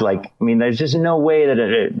 kids. Wow. Like, I mean, there's just no way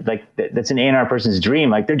that that's an A&R person's dream.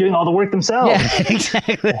 Like, they're doing all the work themselves. Yeah,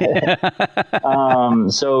 exactly.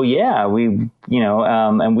 So yeah,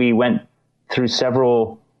 and we went through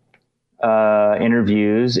several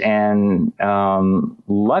interviews, and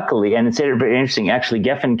luckily, and it's very interesting, actually,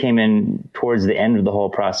 Geffen came in towards the end of the whole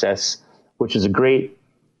process, which is a great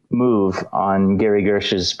move on Gary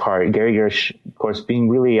Gersh's part. Gary Gersh, of course, being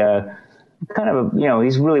really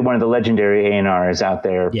he's really one of the legendary A&Rs out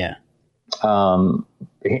there. Yeah.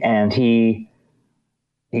 And he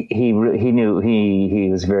knew he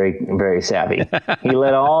was very, very savvy. He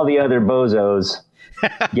let all the other bozos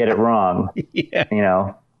get it wrong. Yeah. You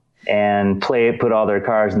know, and put all their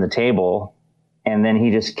cards on the table. And then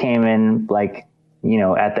he just came in, like, you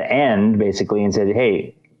know, at the end, basically, and said,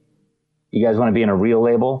 hey, you guys want to be in a real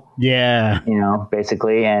label? Yeah. You know,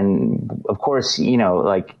 basically. And of course, you know,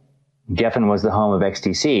 like, Geffen was the home of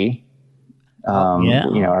XTC.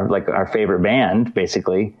 You know, our favorite band,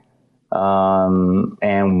 basically.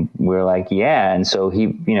 And we're like, yeah. And so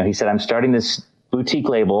he said, I'm starting this boutique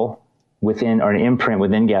label an imprint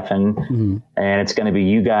within Geffen, and it's going to be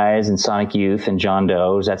you guys and Sonic Youth and John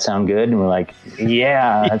Doe. Does that sound good? And we're like,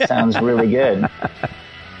 yeah, that sounds really good.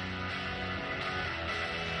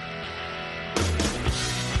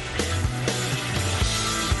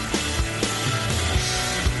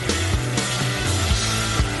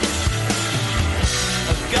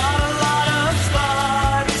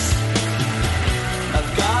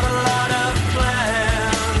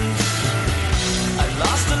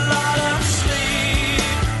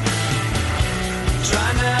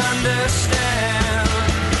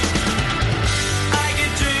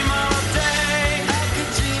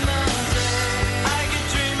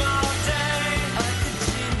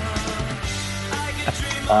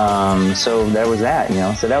 So there was that, you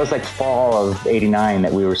know. So that was like fall of '89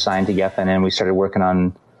 that we were signed to Geffen, and we started working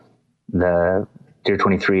on the Dear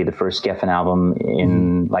 23, the first Geffen album,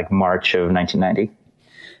 in like March of 1990.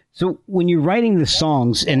 So when you're writing the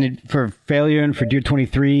songs, and for Failure and for Dear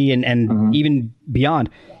 23 and even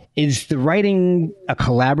beyond, is the writing a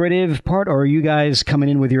collaborative part, or are you guys coming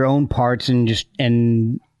in with your own parts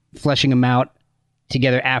and fleshing them out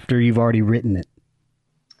together after you've already written it?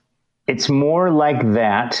 It's more like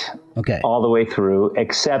that, all the way through,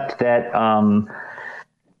 except that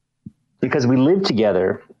because we lived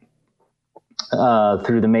together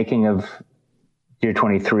through the making of Dear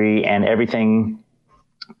 23 and everything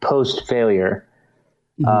post Failure.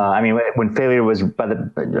 I mean, when Failure was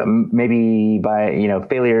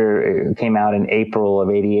Failure came out in April of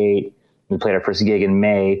 '88. We played our first gig in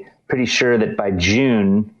May. Pretty sure that by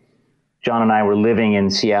June, John and I were living in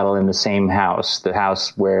Seattle in the same house, the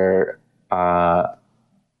house where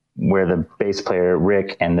the bass player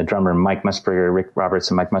Rick and the drummer Mike Musburger, Rick Roberts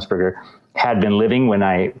and Mike Musburger, had been living when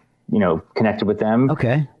I, connected with them.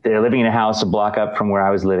 Okay. They're living in a house a block up from where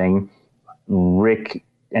I was living. Rick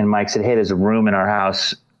and Mike said, hey, there's a room in our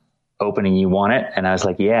house opening. You want it? And I was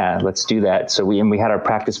like, yeah, let's do that. So we had our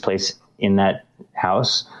practice place in that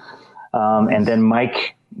house. And then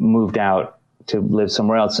Mike moved out to live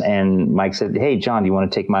somewhere else. And Mike said, hey, John, do you want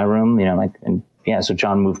to take my room? So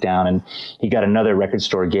John moved down, and he got another record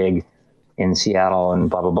store gig in Seattle, and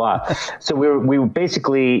blah, blah, blah. So we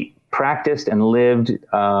basically practiced and lived,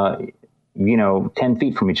 10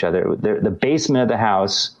 feet from each other. The basement of the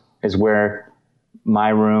house is where my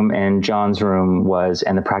room and John's room was,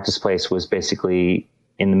 and the practice place was basically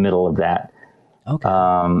in the middle of that. Okay.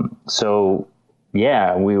 So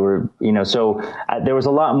yeah, we were, there was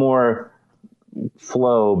a lot more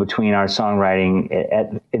flow between our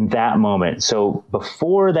songwriting in that moment. So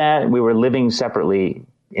before that, we were living separately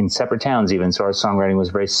in separate towns even. So our songwriting was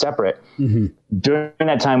very separate. Mm-hmm. During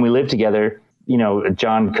that time we lived together,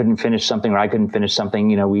 John couldn't finish something or I couldn't finish something,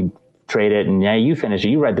 we'd trade it and you finish it,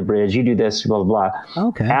 you write the bridge, you do this, blah, blah, blah.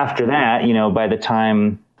 Okay. After that, by the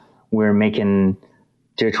time we're making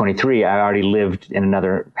Dear 23, I already lived in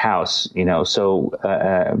another house, so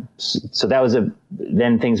that was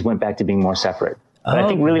then things went back to being more separate. But I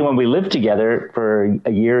think really when we lived together for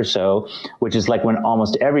a year or so, which is like when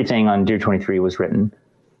almost everything on Dear 23 was written,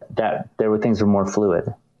 that things were more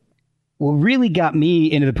fluid. What really got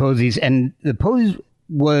me into the Posies, and the Posies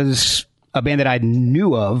was a band that I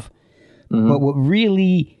knew of, but what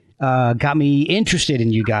really got me interested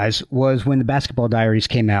in you guys was when the Basketball Diaries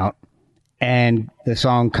came out, and the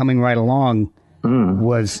song Coming Right Along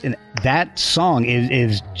was, that song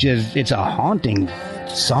is just, it's a haunting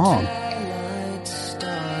song.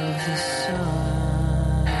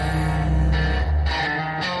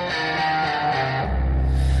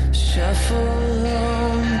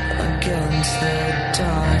 Against the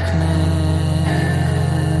darkness,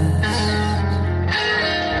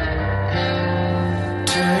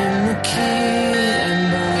 turn the key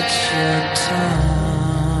and bite your tongue,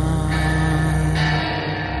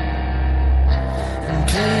 and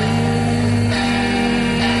please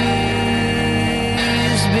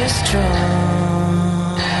be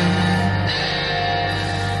strong.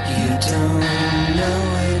 You don't know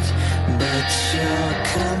it, but you're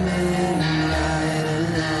coming right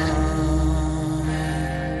along.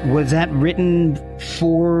 Was that written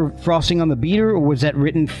for Frosting on the Beater, or was that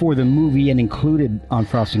written for the movie and included on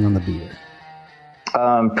Frosting on the Beater?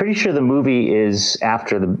 Pretty sure the movie is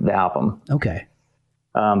after the album. Okay.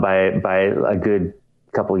 By a good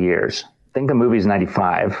couple years. I think the movie's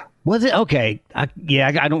 95. Was it? Okay. I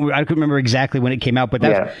couldn't remember exactly when it came out, but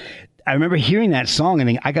I remember hearing that song and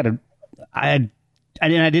thinking, I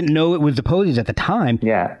didn't know it was the Posies at the time.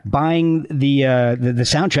 Yeah. Buying the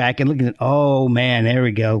soundtrack and looking at, oh man, there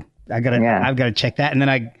we go. I've got to check that. And then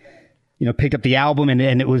I, picked up the album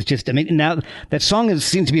and it was just, I mean, now that song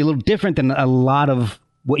seems to be a little different than a lot of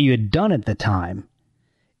what you had done at the time.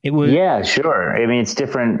 It was. Yeah, sure. I mean, it's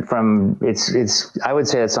different from, I would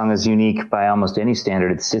say that song is unique by almost any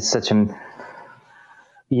standard. It's such an,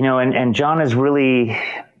 and John is really,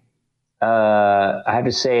 I have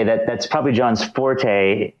to say that's probably John's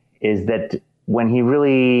forte, is that when he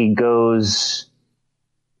really goes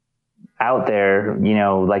out there,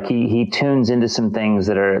 like he tunes into some things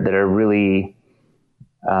that are really,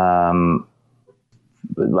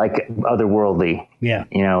 like otherworldly. Yeah.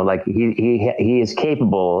 Like he is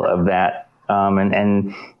capable of that.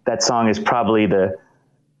 And that song is probably the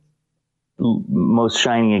most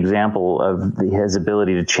shining example of his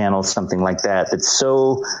ability to channel something like that. That's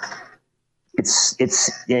so, it's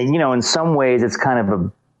in some ways it's kind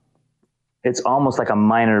of it's almost like a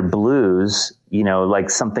minor blues, like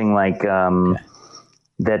something like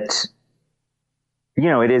that,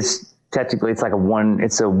 it is technically, it's like a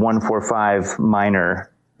 1-4-5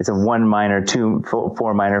 minor. It's a 1 minor, 2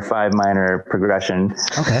 4 minor, 5 minor progression.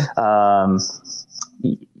 Okay.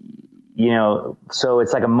 So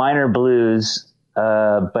it's like a minor blues,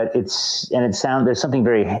 but there's something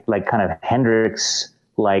very like kind of Hendrix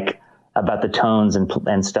like about the tones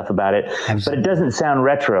and stuff about it. Absolutely. But it doesn't sound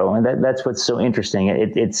retro, and that's what's so interesting.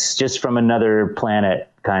 It's just from another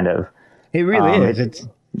planet, kind of. It really is.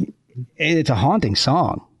 It's a haunting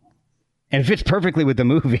song, and it fits perfectly with the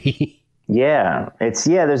movie. Yeah,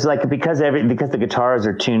 there's like because the guitars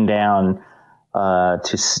are tuned down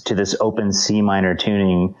to this open C minor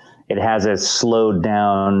tuning, it has a slowed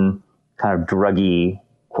down kind of druggy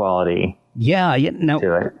quality. Yeah. Now,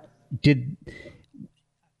 to it.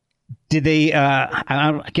 Did they?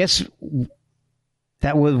 I guess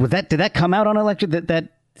that did that come out on Elektra? That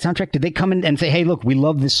soundtrack? Did they come in and say, "Hey, look, we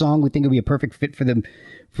love this song. We think it'll be a perfect fit for the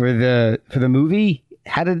movie"?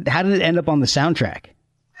 How did it end up on the soundtrack?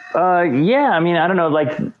 Yeah, I mean, I don't know.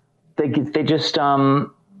 Like they just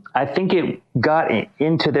I think it got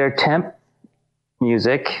into their temp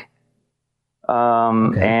music,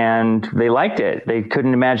 and they liked it. They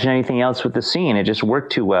couldn't imagine anything else with the scene. It just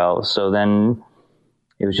worked too well. So then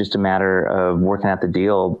it was just a matter of working out the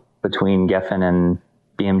deal between Geffen and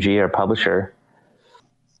BMG, our publisher.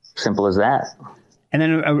 Simple as that. And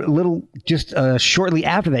then shortly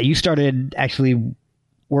after that, you started actually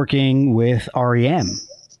working with REM.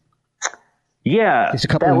 Yeah. It's a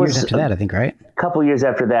couple of years after that, I think, right? A couple of years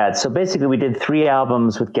after that. So basically we did 3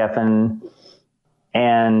 albums with Geffen,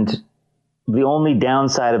 and the only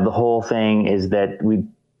downside of the whole thing is that we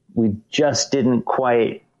just didn't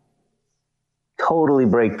quite totally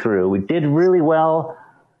break through. We did really well,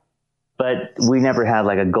 but we never had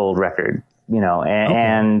like a gold record,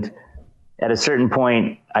 and at a certain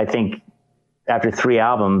point, I think after 3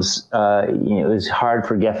 albums, it was hard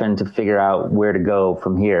for Geffen to figure out where to go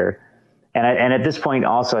from here. And at this point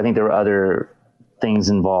also, I think there were other things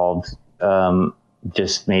involved,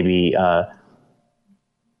 just maybe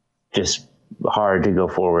just hard to go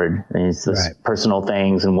forward. I mean, it's those personal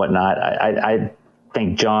things and whatnot. I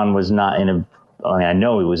think John was I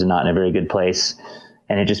know he was not in a very good place,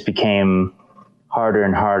 and it just became harder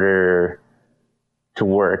and harder to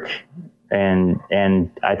work. And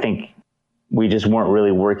I think we just weren't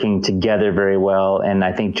really working together very well. And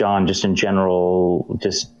I think John just in general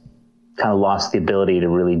just kind of lost the ability to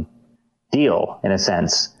really deal, in a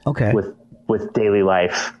sense, with daily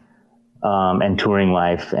life, and touring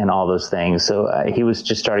life and all those things. So he was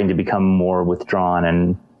just starting to become more withdrawn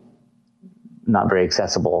and not very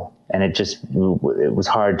accessible. And it was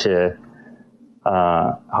hard to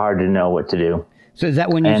know what to do. So is that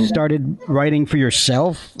when you started writing for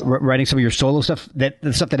yourself, writing some of your solo stuff,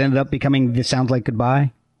 the stuff that ended up becoming This Sounds Like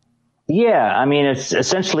Goodbye? Yeah. I mean, it's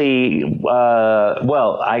essentially,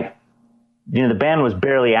 the band was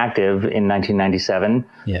barely active in 1997.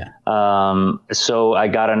 Yeah. So I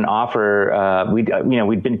got an offer.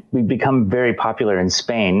 We'd become very popular in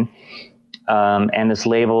Spain. And this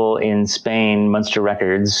label in Spain, Munster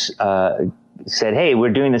Records, said, "Hey,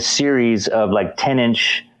 we're doing this series of like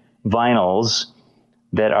 10-inch vinyls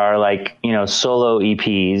that are like, solo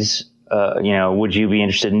EPs. Would you be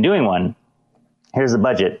interested in doing one? Here's the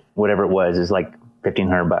budget, whatever it was, is like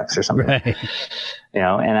 $1,500 or something." Right.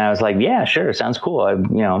 And I was like, "Yeah, sure. Sounds cool. I,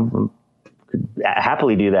 could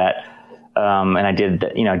happily do that." And I did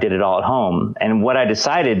it all at home. And what I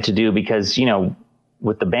decided to do, because,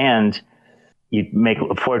 with the band, you make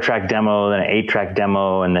a 4-track demo, then an 8-track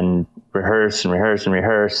demo, and then rehearse and rehearse and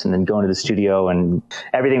rehearse, and then go into the studio, and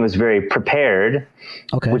everything was very prepared,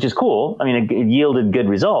 which is cool. I mean, it yielded good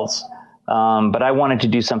results. But I wanted to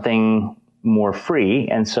do something more free.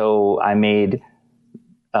 And so I made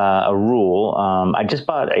a rule. I just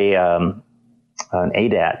bought an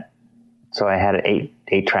ADAT. So I had an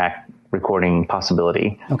 8-track recording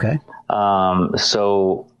possibility. Okay.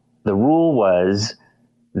 So the rule was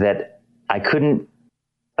that I couldn't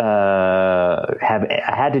I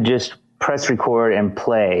had to just press record and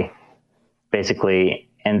play, basically,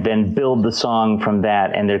 and then build the song from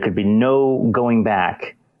that, and there could be no going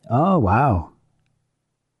back. Oh, wow.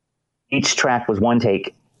 Each track was one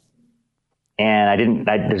take, and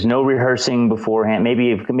there's no rehearsing beforehand,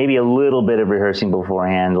 maybe a little bit of rehearsing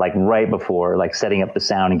beforehand, like right before, like setting up the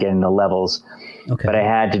sound and getting the levels. Okay. But I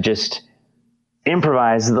had to just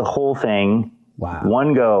improvise the whole thing. Wow.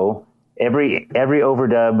 One go. Every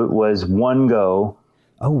overdub was one go.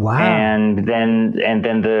 Oh, wow. And then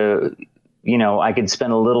I could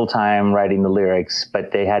spend a little time writing the lyrics,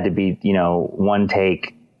 but they had to be, one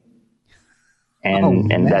take,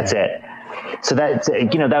 and that's it. So that,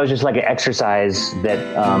 that was just like an exercise that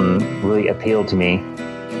really appealed to me.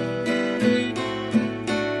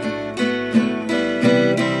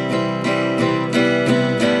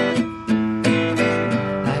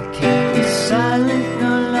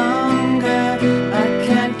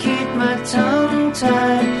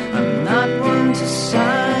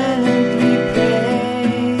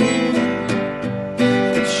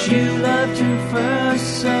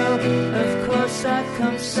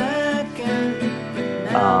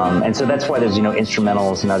 And so that's why there's,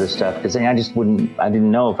 instrumentals and other stuff, because I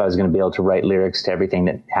didn't know if I was going to be able to write lyrics to everything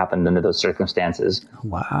that happened under those circumstances.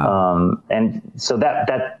 Wow. And so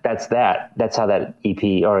that's how that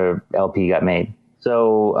EP or LP got made.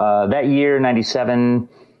 So, that year, 97,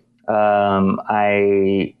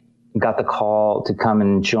 I got the call to come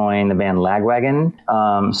and join the band Lagwagon.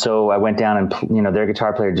 So I went down and, their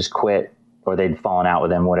guitar player just quit, or they'd fallen out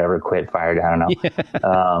with him, whatever, quit, fired, I don't know. Yeah.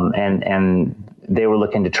 And they were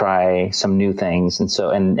looking to try some new things. And so,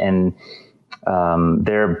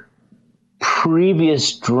 their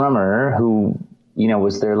previous drummer, who,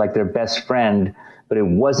 was their best friend, but it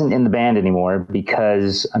wasn't in the band anymore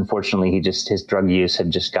because unfortunately his drug use had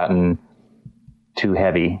just gotten too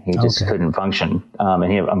heavy. He just couldn't function.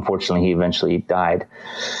 And unfortunately he eventually died.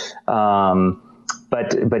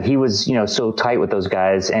 But he was, so tight with those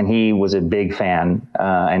guys, and he was a big fan.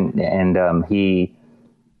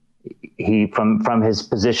 He from his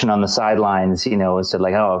position on the sidelines, said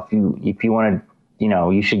like, "Oh, if you want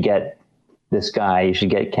to, you should get this guy. You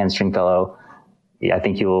should get Ken Stringfellow. I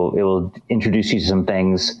think it will introduce you to some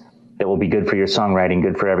things that will be good for your songwriting,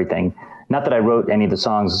 good for everything." Not that I wrote any of the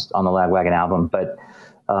songs on the Lagwagon album, but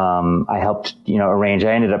I helped, arrange.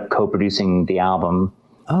 I ended up co-producing the album.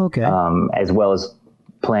 Oh, okay. As well as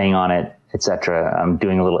playing on it, etc. I'm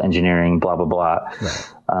doing a little engineering, blah blah blah.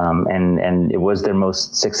 Right. And it was their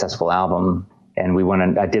most successful album,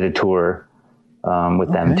 and I did a tour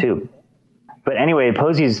with them too. But anyway,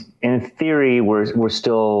 Posies, in theory,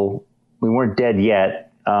 we weren't dead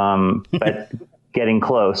yet, but getting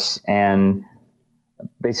close. And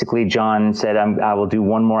basically John said, I will do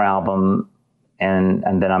one more album and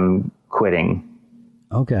then I'm quitting.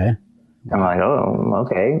 Okay. I'm like, oh,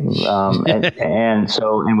 okay. And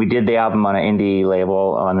we did the album on an indie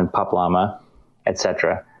label on Pop Llama,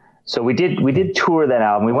 etc. So we did tour that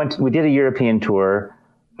album. We did a European tour,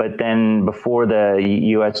 but then before the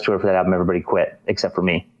US tour for that album, everybody quit except for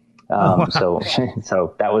me. Wow. So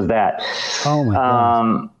that was that. Oh my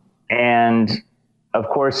God. And of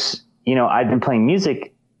course, I'd been playing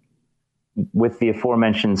music with the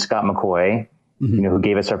aforementioned Scott McCaughey, who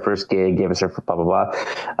gave us our first gig, gave us our blah, blah,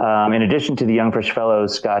 blah. In addition to the Young Fresh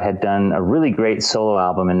Fellows, Scott had done a really great solo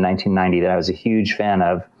album in 1990 that I was a huge fan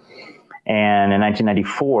of. And in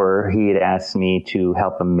 1994, he had asked me to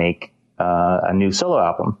help him make a new solo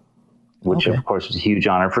album, which of course was a huge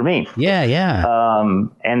honor for me. Yeah, yeah.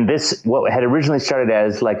 And this, what had originally started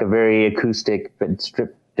as like a very acoustic but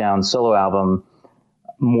stripped down solo album,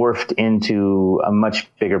 morphed into a much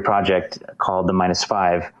bigger project called The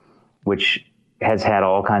 -5, which has had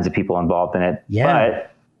all kinds of people involved in it,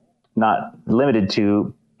 but not limited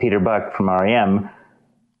to Peter Buck from REM,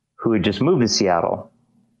 who had just moved to Seattle.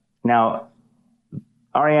 Now,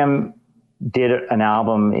 REM did an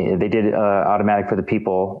album. They did Automatic for the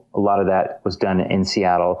People. A lot of that was done in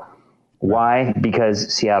Seattle. Why?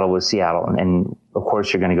 Because Seattle was Seattle, and of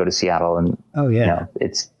course you're going to go to Seattle, and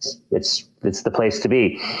it's the place to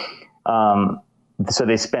be. So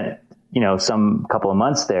they spent some couple of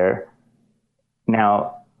months there.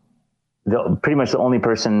 Now, pretty much the only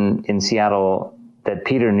person in Seattle that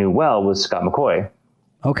Peter knew well was Scott McCaughey.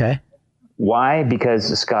 Okay. Why?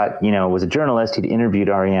 Because Scott, was a journalist. He'd interviewed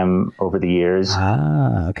REM over the years.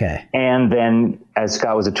 Ah, okay. And then as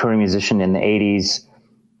Scott was a touring musician in the 80s,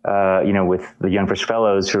 with the Young Fresh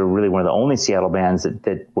Fellows, who were really one of the only Seattle bands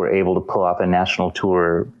that were able to pull off a national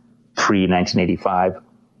tour pre-1985.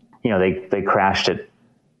 They crashed at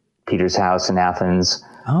Peter's house in Athens.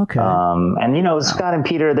 Okay. Scott and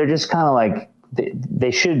Peter, they're just kind of like,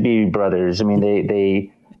 they should be brothers. I mean,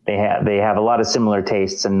 they have a lot of similar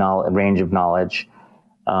tastes and range of knowledge.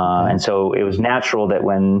 And so it was natural that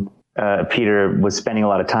when Peter was spending a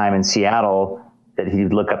lot of time in Seattle, that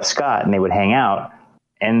he'd look up Scott and they would hang out.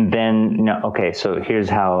 And then, so here's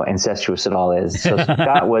how incestuous it all is. So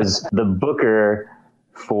Scott was the booker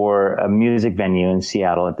for a music venue in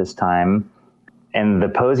Seattle at this time. And the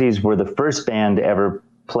Posies were the first band to ever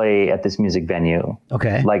play at this music venue.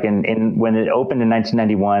 Okay. Like when it opened in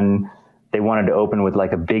 1991, they wanted to open with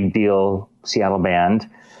like a big deal Seattle band.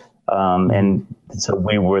 And so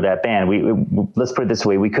we were that band. We let's put it this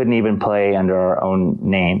way. We couldn't even play under our own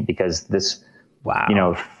name because this,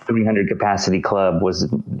 300 capacity club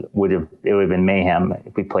would have been mayhem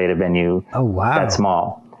if we played a venue that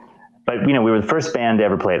small. But, we were the first band to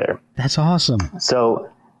ever play there. That's awesome. So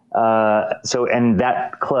and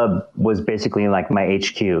that club was basically like my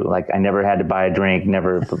HQ. Like I never had to buy a drink,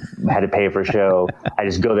 never had to pay for a show. I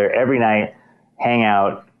just go there every night, hang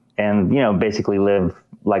out, and, basically live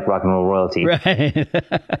like rock and roll royalty. Right.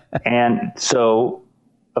 And so,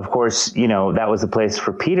 of course, that was the place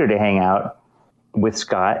for Peter to hang out with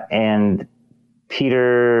Scott. And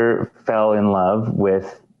Peter fell in love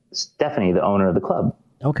with Stephanie, the owner of the club.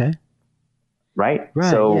 Okay. Right?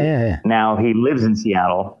 So now he lives in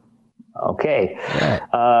Seattle. Okay.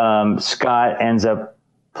 Right. Scott ends up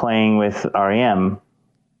playing with REM.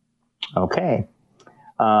 Okay.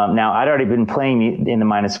 Now I'd already been playing in the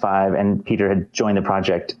 -5 and Peter had joined the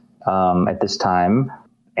project at this time.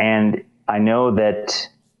 And I know that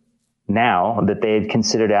now that they had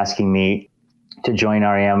considered asking me to join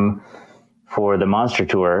REM for the Monster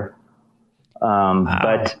Tour,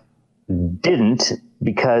 but didn't,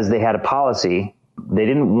 because they had a policy. They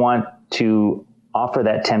didn't want to offer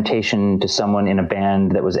that temptation to someone in a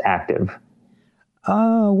band that was active.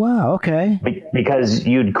 Oh, wow. Okay. Because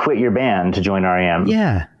you'd quit your band to join REM.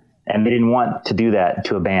 Yeah. And they didn't want to do that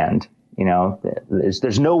to a band.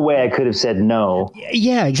 There's no way I could have said no.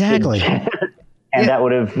 Yeah, exactly. And that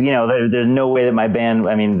would have, there's no way that my band,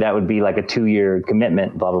 that would be like a 2-year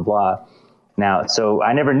commitment, blah, blah, blah. Now, so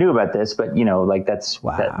I never knew about this, but that's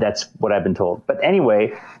what I've been told. But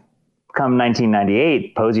anyway, come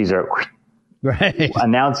 1998, Posies are right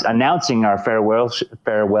announcing our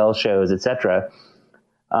farewell shows, etc.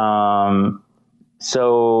 Off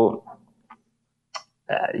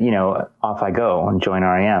I go and join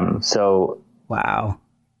REM. So wow,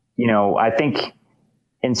 I think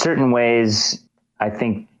in certain ways,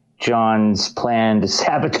 John's plan to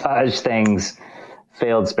sabotage things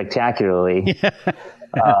failed spectacularly.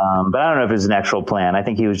 But I don't know if it was an actual plan. I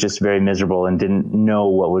think he was just very miserable and didn't know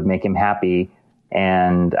what would make him happy.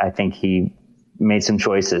 And I think he made some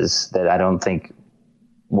choices that I don't think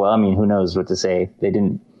well, I mean, who knows what to say? They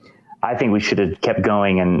didn't. I think we should have kept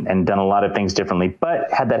going and done a lot of things differently.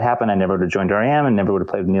 But had that happened, I never would have joined REM and never would have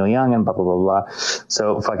played with Neil Young and blah, blah, blah, blah.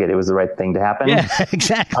 So fuck it. It was the right thing to happen. Yeah,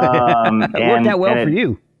 exactly. It worked out well for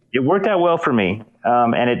you. It worked out well for me.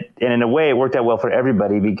 And in a way, it worked out well for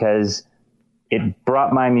everybody because it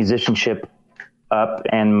brought my musicianship up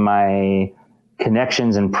and my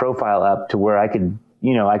connections and profile up to where I could,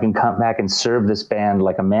 I can come back and serve this band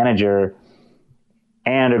like a manager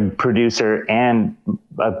and a producer and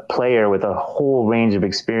a player with a whole range of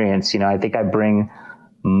experience. I think I bring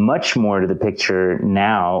much more to the picture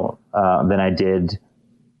now than I did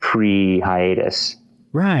pre-hiatus.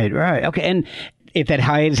 Right. Okay. And if that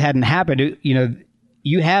hiatus hadn't happened,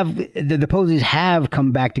 you have the Posies have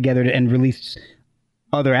come back together and released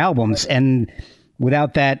other albums, and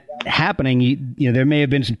without that happening, there may have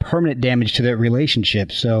been some permanent damage to that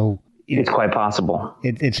relationship. So it's quite possible.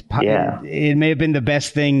 It may have been the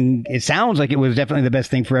best thing. It sounds like it was definitely the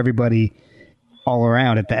best thing for everybody all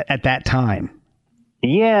around at that time.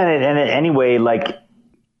 Yeah, and anyway, like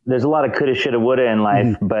there's a lot of coulda, shoulda, woulda in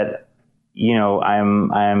life, but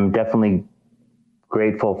I'm definitely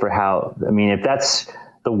grateful for how. I mean, if that's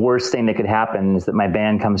the worst thing that could happen is that my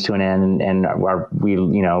band comes to an end, and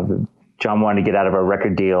John wanted to get out of our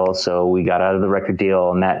record deal, so we got out of the record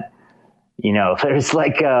deal, and that, there's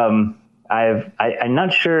like, I'm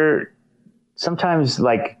not sure. Sometimes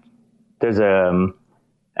like there's a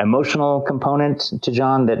emotional component to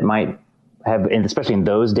John that might have, and especially in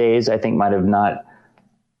those days, I think might have not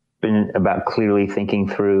been about clearly thinking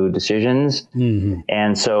through decisions. Mm-hmm.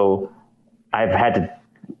 And so I've had to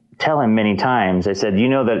tell him many times, I said,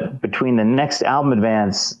 that between the next album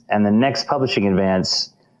advance and the next publishing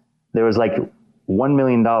advance, there was like $1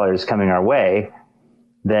 million coming our way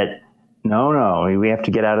that, no, we have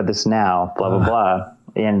to get out of this now, blah, blah, blah.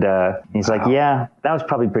 And he's like, yeah, that was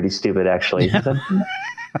probably pretty stupid, actually. Yeah,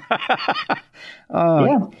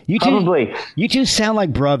 probably. You two sound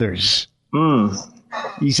like brothers.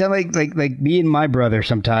 You sound like me and my brother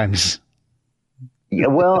sometimes. Yeah,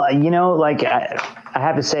 well, I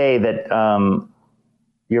have to say that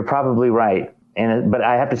you're probably right, but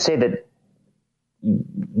I have to say that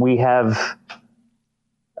we have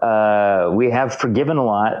forgiven a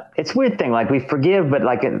lot. It's a weird thing, like we forgive, but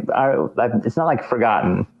it's not like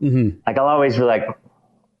forgotten. Mm-hmm. Like I'll always be like,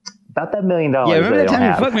 about that $1 million. Yeah, remember that time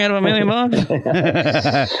you fucked me out of $1 million?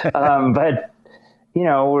 But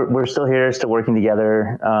we're still here, still working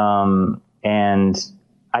together, and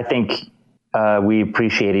I think we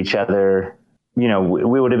appreciate each other. We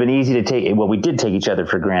would have been easy to take. Well, we did take each other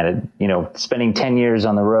for granted. Spending 10 years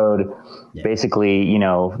on the road, basically,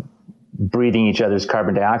 breathing each other's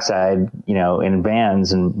carbon dioxide, in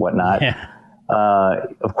vans and whatnot. Yeah.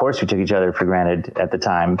 Of course, we took each other for granted at the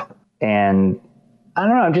time, and I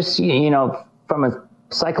don't know, just from a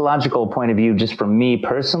psychological point of view, just for me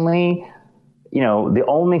personally, the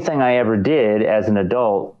only thing I ever did as an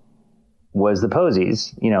adult was the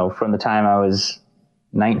Posies. From the time I was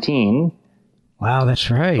 19. Wow, that's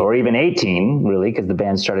right. Or even 18, really, because the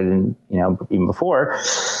band started in, even before.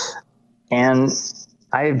 And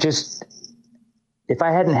I've just, if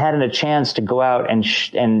I hadn't had a chance to go out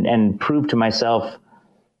and prove to myself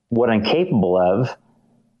what I'm capable of,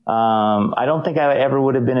 I don't think I ever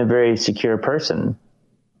would have been a very secure person.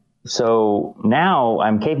 So now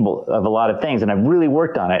I'm capable of a lot of things, and I've really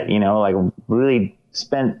worked on it, really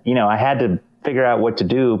spent, I had to figure out what to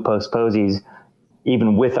do post Posies,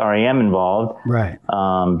 even with REM involved, right?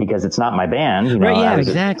 Because it's not my band, right? Yeah, I was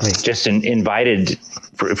exactly. Just invited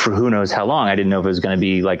for who knows how long. I didn't know if it was going to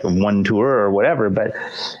be like a one tour or whatever, but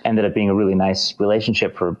ended up being a really nice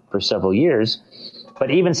relationship for several years.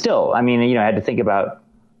 But even still, I mean, I had to think about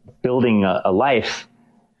building a life.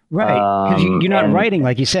 Right, because you're not writing,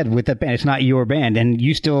 like you said, with that band. It's not your band, and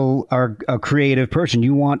you still are a creative person.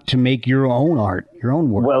 You want to make your own art, your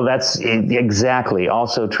own work. Well, that's exactly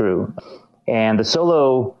also true. And the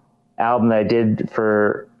solo album that I did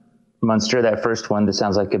for Munster, that first one, This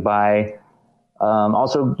Sounds Like Goodbye,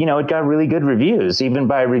 also, it got really good reviews, even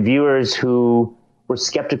by reviewers who were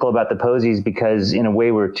skeptical about the Posies because, in a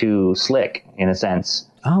way, we're too slick, in a sense.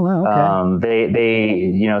 Oh, wow, okay.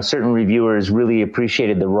 They certain reviewers really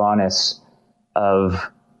appreciated the rawness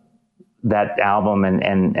of that album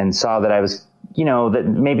and saw that I was, that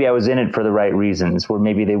maybe I was in it for the right reasons, where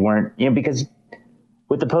maybe they weren't, because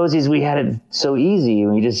with the Posies, we had it so easy.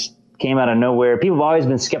 We just came out of nowhere. People have always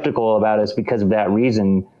been skeptical about us because of that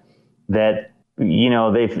reason, that,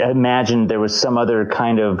 they've imagined there was some other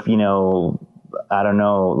kind of, I don't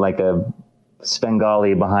know, like a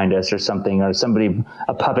Svengali behind us or something, or somebody,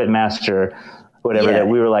 a puppet master. whatever, that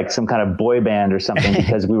we were like some kind of boy band or something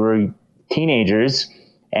because we were teenagers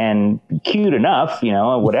and cute enough, you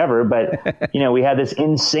know, whatever. But, you know, we had this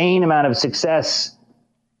insane amount of success,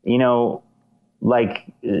 you know,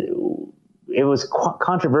 like it was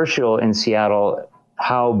controversial in Seattle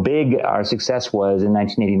how big our success was in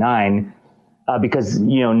 1989 because,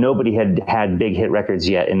 you know, nobody had big hit records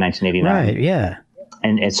yet in 1989. Right, yeah.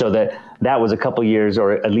 And so that was a couple years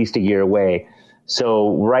or at least a year away.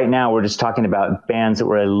 So right now we're just talking about bands that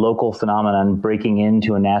were a local phenomenon breaking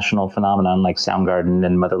into a national phenomenon like Soundgarden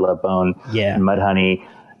and Mother Love Bone and Mudhoney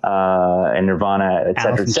and Nirvana, et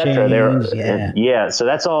cetera, et cetera. So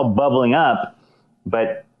that's all bubbling up,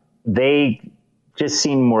 but they just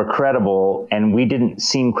seemed more credible, and we didn't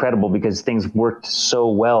seem credible because things worked so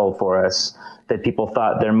well for us that people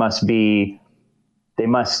thought it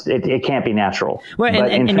can't be natural. Well,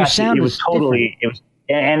 but and in your fact, sound it was totally different.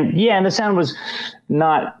 And the sound was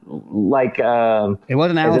not like it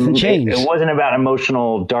wasn't Alice in Chains. It wasn't about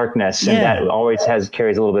emotional darkness, and that always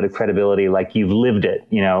carries a little bit of credibility, like you've lived it,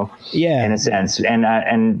 you know, in a sense. And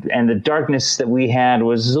the darkness that we had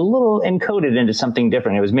was a little encoded into something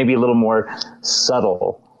different. It was maybe a little more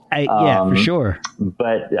subtle. For sure.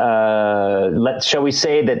 But shall we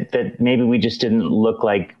say that maybe we just didn't look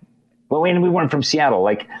like. Well, we weren't from Seattle.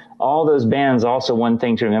 Like all those bands. Also, one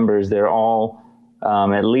thing to remember is they're all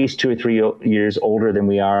at least 2 or 3 years older than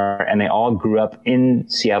we are, and they all grew up in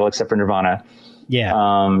Seattle except for Nirvana. Yeah.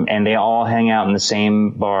 And they all hang out in the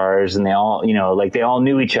same bars, and they all, you know, like they all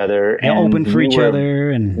knew each other. They opened for each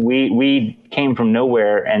other, and we came from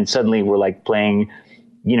nowhere, and suddenly we're like playing,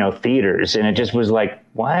 you know, theaters, and it just was like,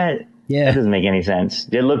 what? Yeah, that doesn't make any sense.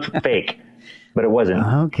 It looked fake, but it wasn't.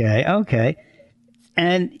 Okay.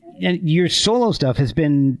 And your solo stuff has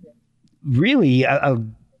been really a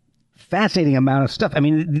fascinating amount of stuff. I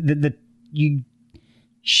mean, you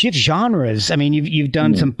shift genres. I mean, you've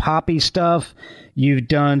done some poppy stuff, you've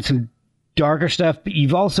done some darker stuff, but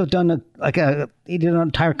you've also done you did an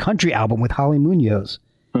entire country album with Holly Munoz.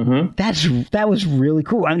 Mm-hmm. That was really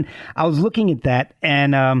cool. I mean, I was looking at that,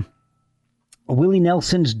 and Willie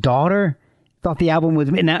Nelson's daughter thought the album was,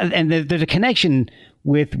 and there's a connection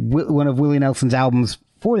with one of Willie Nelson's albums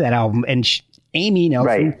for that album, and Amy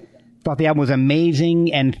Nelson thought the album was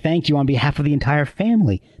amazing and thanked you on behalf of the entire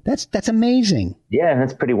family. That's amazing. Yeah,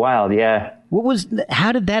 that's pretty wild. Yeah.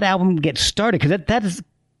 How did that album get started? Because that is,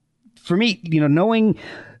 for me, you know, knowing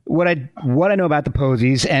what I know about the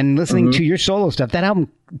Posies and listening to your solo stuff, that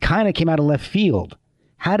album kind of came out of left field.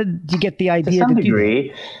 How did you get the idea? To some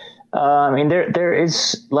degree, I mean, there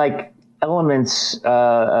is like elements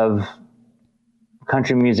of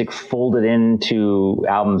country music folded into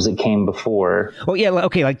albums that came before. Oh yeah,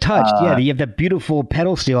 okay, like Touched. You have that beautiful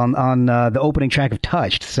pedal steel on the opening track of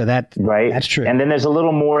Touched. So that's true. And then there's a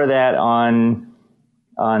little more of that on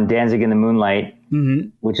Danzig in the Moonlight,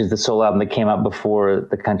 which is the solo album that came out before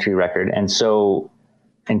the country record. And so,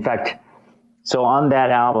 in fact, on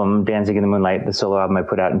that album, Danzig in the Moonlight, the solo album I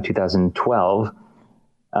put out in 2012,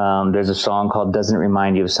 there's a song called Doesn't It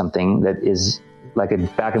Remind You of Something that is like a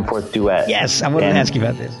back and forth duet. Yes, I wanted to ask you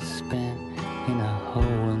about this. Spent in a hole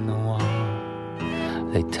in the wall.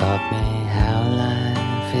 They taught me how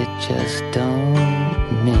life, it just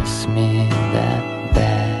don't miss me that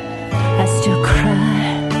bad. I still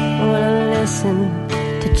cry when I listen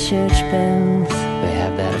to church bells. They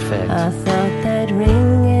have that effect. I thought that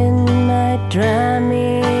ringing might drive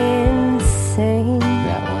me insane.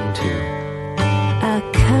 That one too. I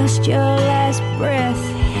cussed your last breath,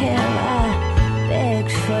 and I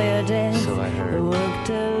begged for your death. So I heard. It worked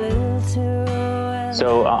a little too well.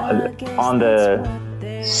 So on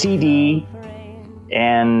the CD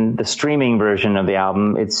and the streaming version of the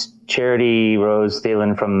album, it's Charity Rose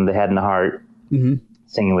Thielen from The Head and the Heart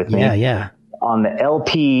singing with me. Yeah. On the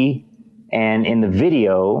LP and in the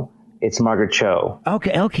video, it's Margaret Cho.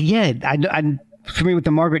 Okay, yeah. I'm familiar with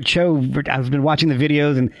the Margaret Cho. I've been watching the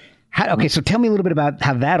videos and so tell me a little bit about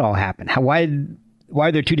how that all happened. Why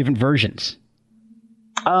are there two different versions?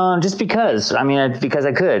 Just because. I mean, because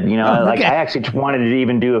I could. You know, I actually wanted to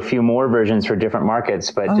even do a few more versions for different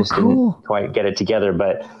markets, but didn't quite get it together.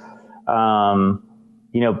 But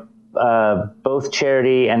both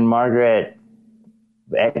Charity and Margaret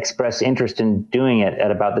expressed interest in doing it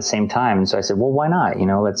at about the same time, and so I said, well, why not? You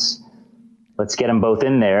know, let's get them both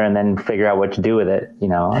in there and then figure out what to do with it. You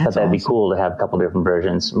know, I thought that'd be cool to have a couple different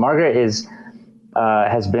versions. Margaret has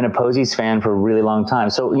been a Posies fan for a really long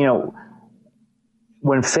time. So, you know,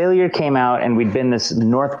 when Failure came out and we'd been this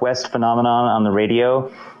Northwest phenomenon on the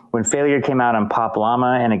radio, when Failure came out on Pop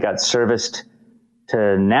Llama and it got serviced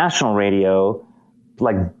to national radio,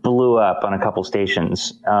 like blew up on a couple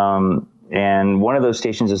stations. And one of those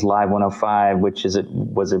stations is Live 105, which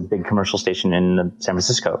was a big commercial station in San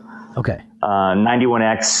Francisco. Okay.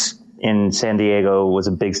 91X in San Diego was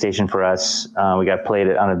a big station for us. We got played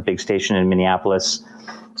on a big station in Minneapolis.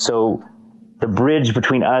 So the bridge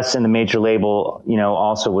between us and the major label,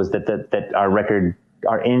 also was that our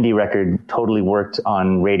indie record totally worked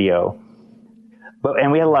on radio.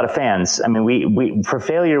 And we had a lot of fans. I mean, we for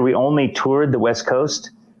Failure, we only toured the West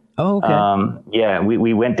Coast. Oh, okay.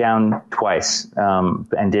 We went down twice,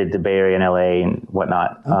 and did the Bay Area and LA and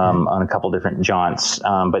whatnot, on a couple different jaunts.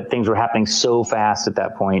 But things were happening so fast at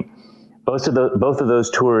that point. Both of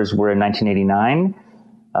those tours were in 1989.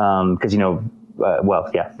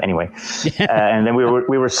 Anyway. And then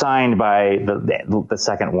we were signed by the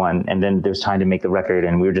second one, and then there was time to make the record,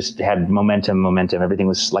 and we just had momentum. Everything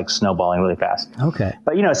was like snowballing really fast. Okay.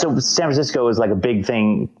 But, so San Francisco was like a big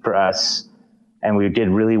thing for us, and we did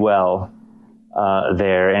really well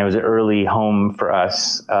there, and it was an early home for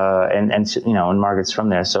us. And Margaret's from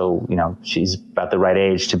there, so, she's about the right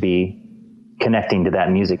age to be connecting to that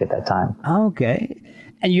music at that time. Okay.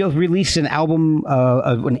 And you have released an album,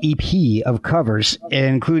 an EP of covers,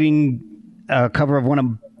 including a cover of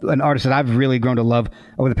an artist that I've really grown to love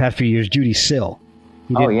over the past few years, Judy Sill.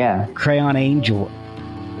 Oh, yeah. Crayon Angel.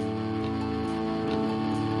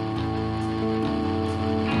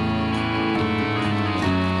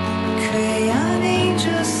 Crayon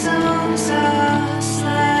Angel songs are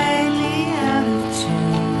slightly out of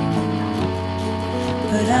tune,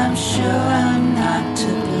 but I'm sure I'm not to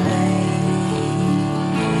blame.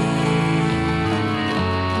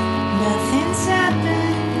 Nothing's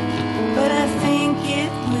happened, but I think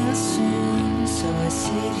it will soon. So I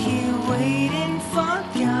sit here waiting for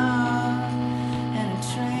God and a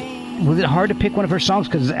train. Was it hard to pick one of her songs?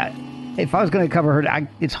 Because if I was going to cover her,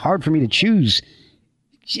 it's hard for me to choose.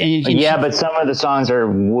 But some of the songs are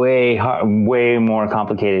way more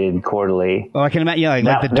complicated chordally. Oh, I can imagine. Yeah,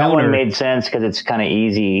 like the Donor. That one made sense because it's kind of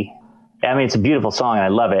easy. I mean, it's a beautiful song and I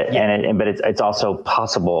love it. Yeah. But it's also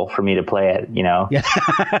possible for me to play it, Yeah.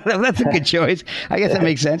 That's a good choice. I guess that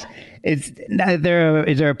makes sense. Is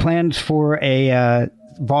there plans for a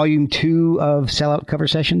volume 2 of Sellout cover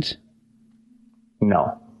sessions?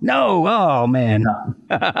 No. Oh man. No.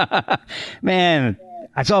 Man,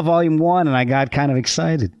 I saw volume 1 and I got kind of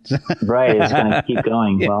excited. Right. It's going to keep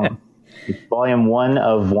going. Yeah. Well, it's volume 1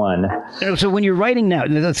 of 1. So when you're writing now,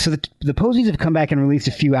 so the Posies have come back and released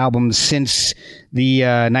a few albums since the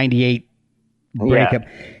 98 breakup. Yeah.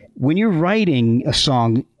 When you're writing a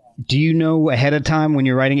song, do you know ahead of time when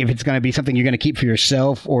you're writing if it's going to be something you're going to keep for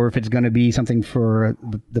yourself or if it's going to be something for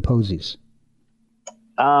the Posies?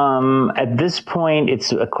 At this point,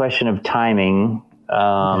 it's a question of timing.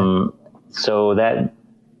 So that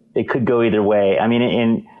it could go either way. I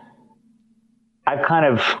mean, I've kind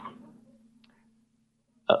of...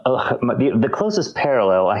 the closest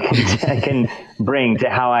parallel I can bring to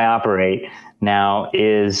how I operate now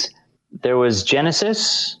is there was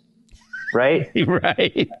Genesis, right?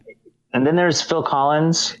 Right. And then there's Phil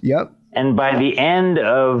Collins. Yep. And by the end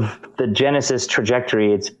of the Genesis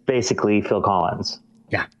trajectory, it's basically Phil Collins.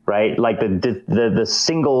 Yeah. Right. Like the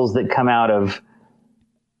singles that come out of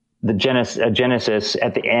the Genesis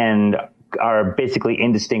at the end are basically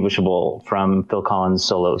indistinguishable from Phil Collins'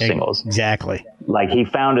 solo singles. Exactly. Like he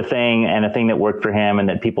found a thing that worked for him and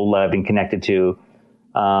that people loved and connected to.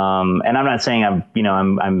 And I'm not saying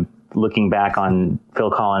I'm looking back on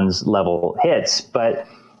Phil Collins level hits, but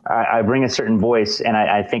I bring a certain voice and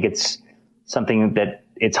I think it's something that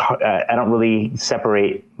I don't really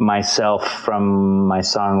separate myself from my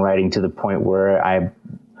songwriting to the point where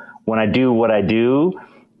when I do what I do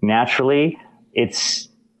naturally, it's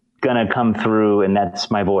gonna come through and that's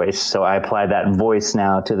my voice. So I apply that voice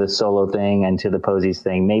now to the solo thing and to the Posies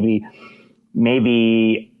thing.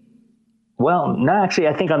 Well, no, actually,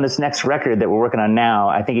 I think on this next record that we're working on now,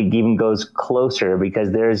 I think it even goes closer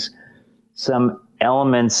because there's some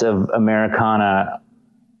elements of Americana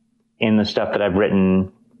in the stuff that I've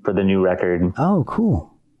written for the new record. Oh,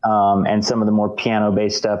 cool. And some of the more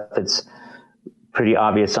piano-based stuff that's pretty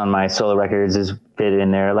obvious on my solo records is fit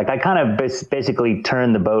in there. Like I kind of basically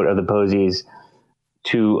turned the boat of the Posies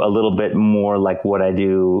to a little bit more like what I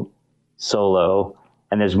do solo.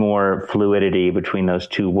 And there's more fluidity between those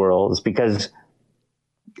two worlds because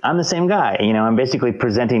I'm the same guy, I'm basically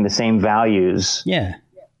presenting the same values. Yeah.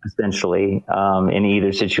 Essentially, in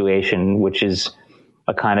either situation, which is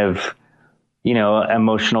a kind of,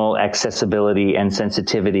 emotional accessibility and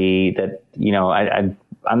sensitivity that,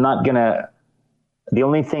 I'm not gonna, the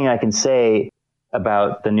only thing I can say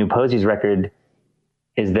about the new Posies record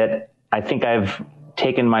is that I think I've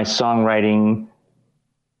taken my songwriting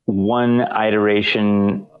one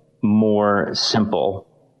iteration more simple.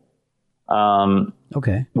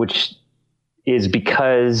 Okay. Which is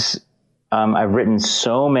because I've written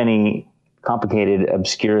so many complicated,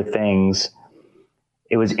 obscure things.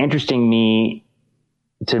 It was interesting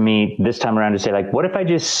to me this time around to say, like, what if I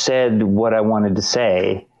just said what I wanted to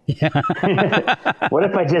say? Yeah. What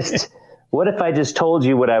if I just told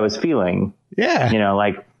you what I was feeling? Yeah. You know,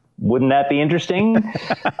 like, wouldn't that be interesting?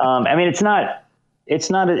 I mean, it's not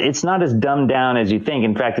as dumbed down as you think.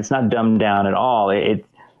 In fact, it's not dumbed down at all. And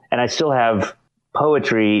I still have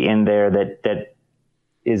poetry in there that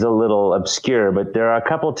is a little obscure, but there are a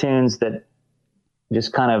couple tunes that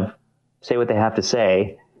just kind of say what they have to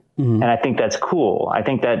say. Mm-hmm. And I think that's cool. I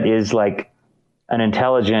think that is like an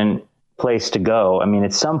intelligent place to go. I mean,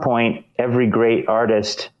 at some point, every great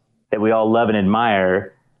artist that we all love and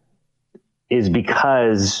admire is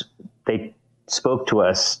because they spoke to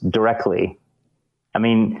us directly. I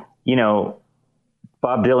mean, you know,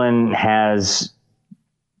 Bob Dylan has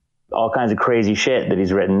all kinds of crazy shit that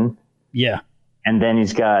he's written. Yeah. And then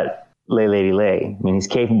he's got Lay Lady Lay. I mean, he's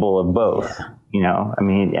capable of both, you know, I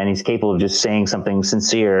mean, and he's capable of just saying something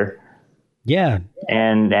sincere. Yeah.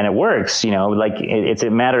 And it works, you know, like it's a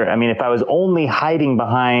matter. I mean, if I was only hiding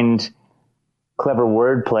behind clever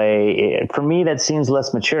wordplay, for me, that seems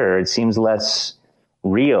less mature. It seems less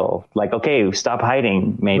real. Like, okay, stop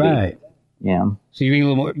hiding, maybe. Right. Yeah. So you're being a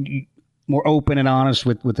little more open and honest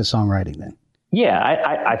with the songwriting then. Yeah,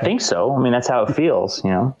 I think so. I mean, that's how it feels, you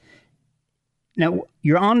know. Now,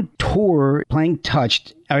 you're on tour playing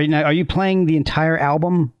Touched. Are you playing the entire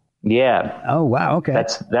album? Yeah. Oh, wow. Okay.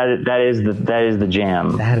 That is the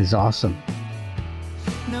jam. That is awesome.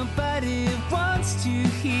 Nobody wants to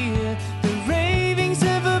hear the ravings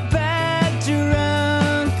of a bad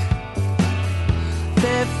drunk.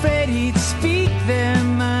 They're afraid he'd speak their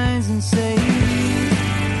minds and say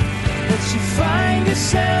that you find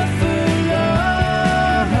yourself alone.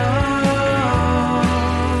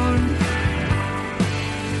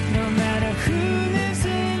 No matter who lives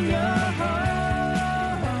in your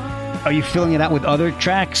home. Are you filling it out with other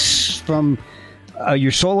tracks from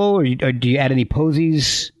your solo, or do you add any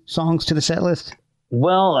Posies songs to the set list?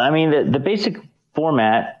 Well, I mean, the basic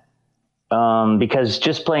format, because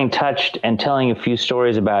just playing Touched and telling a few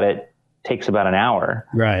stories about it takes about an hour.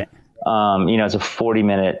 Right. You know, it's a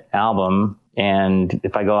 40-minute album. And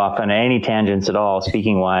if I go off on any tangents at all,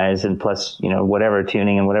 speaking wise, and plus, you know, whatever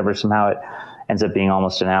tuning and whatever, somehow it ends up being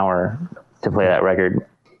almost an hour to play that record.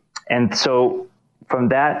 And so from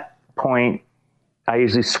that point, I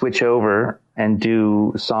usually switch over and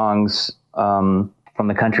do songs from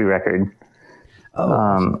the country record.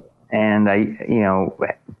 And I, you know,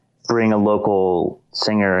 bring a local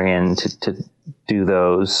singer in to do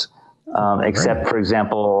those. Except, for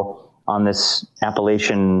example, on this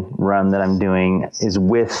Appalachian run that I'm doing is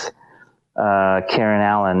with Karen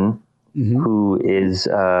Allen, who is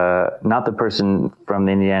not the person from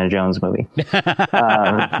the Indiana Jones movie.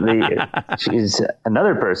 She's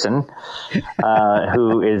another person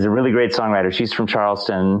who is a really great songwriter. She's from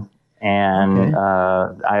Charleston, and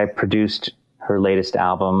I produced her latest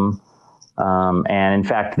album. And in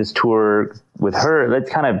fact, this tour with her, that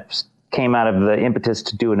kind of came out of the impetus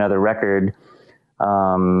to do another record.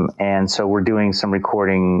 And so we're doing some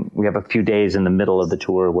recording. We have a few days in the middle of the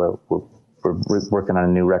tour where we're working on a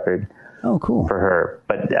new record. Oh, cool. For her,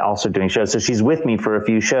 but also doing shows. So she's with me for a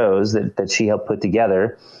few shows that she helped put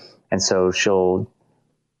together. And so she'll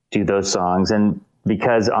do those songs. And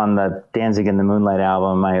because on the Danzig in the Moonlight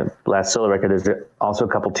album, my last solo record, there's also a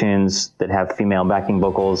couple tunes that have female backing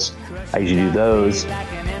vocals. I usually do those. Time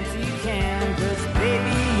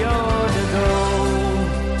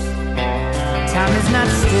is not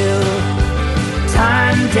still.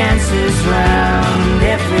 Time dances round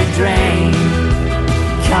every drain,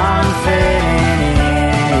 confident in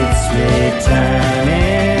its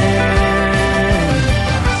returning.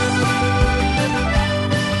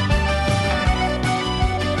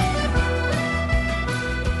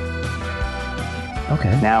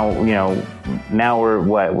 Okay. Now, you know,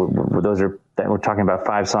 we're talking about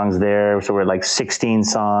 5 songs there. So we're at like 16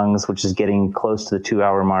 songs, which is getting close to the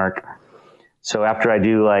 2-hour mark. So after I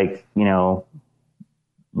do like, you know,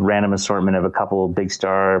 random assortment of a couple of Big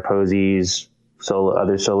Star, Posies,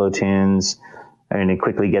 other solo tunes, I mean, it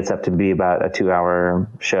quickly gets up to be about a 2-hour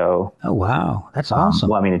show. Oh, wow. That's awesome.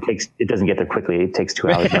 Well, I mean, it doesn't get there quickly. It takes 2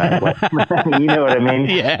 hours. You know what I mean?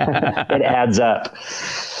 Yeah. It adds up.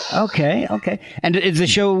 Okay. And is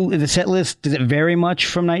the set list, does it vary much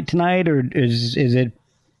from night to night, or is it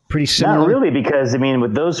pretty similar? Not really, because I mean,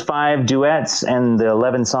 with those 5 duets and the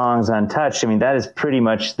 11 songs on Touch, I mean, that is pretty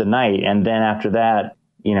much the night. And then after that,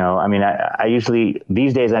 you know, I mean, I usually,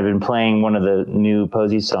 these days I've been playing one of the new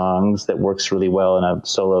Posey songs that works really well in a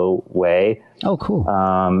solo way. Oh, cool.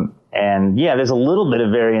 And yeah, there's a little bit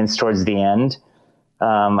of variance towards the end.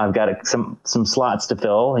 I've got some slots to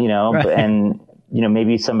fill, you know, right. And, you know,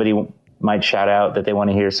 maybe somebody might shout out that they want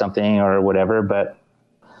to hear something or whatever, but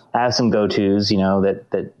I have some go-tos, you know,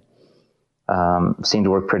 that seem to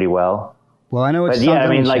work pretty well. Well, I know it's, but yeah, I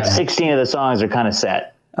mean, like 16 of the songs are kind of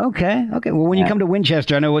set. Okay. Well, when you come to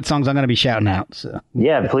Winchester, I know what songs I'm going to be shouting out. So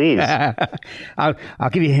yeah, please. I'll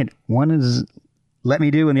give you a hint. One is "Let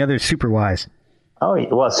Me Do," and the other is "Super Wise." Oh,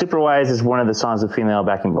 well, "Super Wise" is one of the songs with female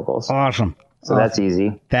backing vocals. Awesome. So that's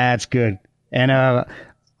easy. That's good. And I'll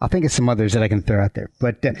think of some others that I can throw out there.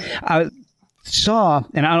 But I saw,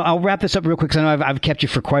 and I'll wrap this up real quick because I know I've kept you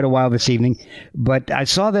for quite a while this evening, but I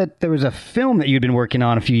saw that there was a film that you'd been working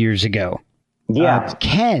on a few years ago. Yeah.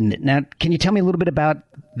 Ken. Now, can you tell me a little bit about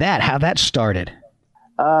that, how that started?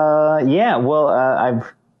 Yeah, well, I've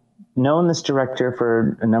known this director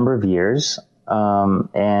for a number of years,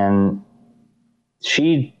 and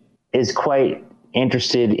she is quite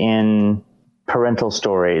interested in parental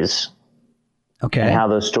stories. Okay. And how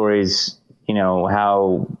those stories, you know,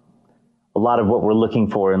 how a lot of what we're looking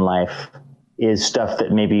for in life is stuff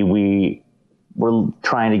that maybe we're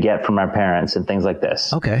trying to get from our parents and things like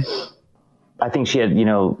this. Okay. I think she had, you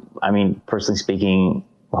know, I mean, personally speaking,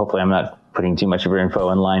 hopefully I'm not putting too much of her info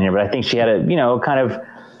online here, but I think she had a, you know, kind of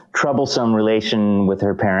troublesome relation with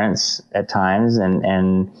her parents at times.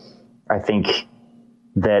 And I think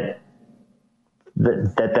that's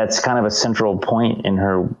kind of a central point in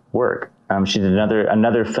her work. She did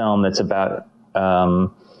another film that's about a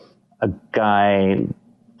guy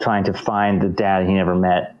trying to find the dad he never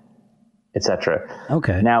met, etc.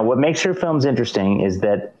 Okay. Now, what makes her films interesting is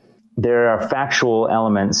that there are factual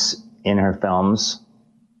elements in her films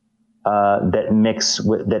that mix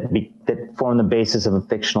with that form the basis of a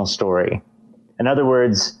fictional story. In other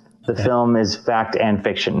words, the film is fact and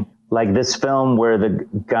fiction. Like this film where the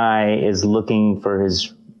guy is looking for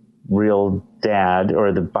his real dad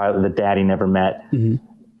or the dad he never met.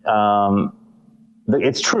 Mm-hmm.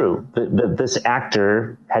 It's true. This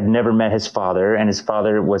actor had never met his father, and his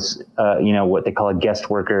father was, you know, what they call a guest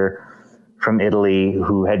worker from Italy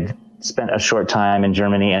who had spent a short time in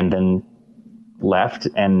Germany and then left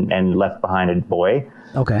and left behind a boy.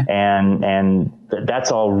 Okay. And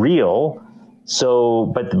that's all real. So,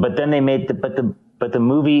 but then they made but the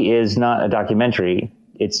movie is not a documentary.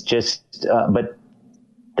 It's just, but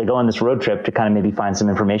they go on this road trip to kind of maybe find some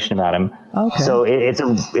information about him. Okay. So it's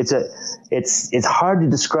hard to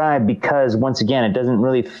describe because once again, it doesn't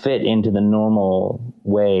really fit into the normal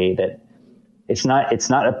way that it's not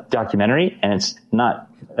a documentary and it's not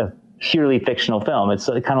a purely fictional film. It's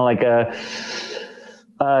kind of like a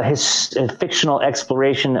fictional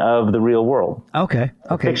exploration of the real world. Okay.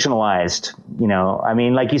 Fictionalized, you know. I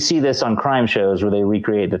mean, like you see this on crime shows where they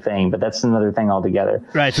recreate the thing, but that's another thing altogether.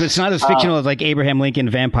 Right. So it's not as fictional as like Abraham Lincoln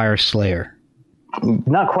Vampire Slayer.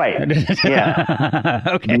 Not quite. Yeah.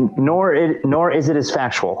 Okay. Nor is it as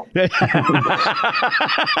factual.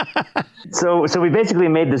 So we basically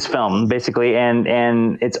made this film basically,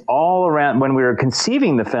 and it's all around when we were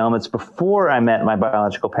conceiving the film. It's before I met my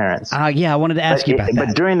biological parents. Yeah, I wanted to ask you about that.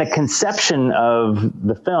 But during the conception of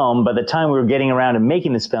the film, by the time we were getting around to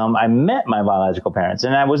making this film, I met my biological parents,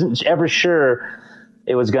 and I wasn't ever sure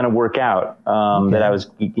it was going to work out. That I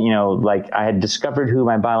was, you know, like I had discovered who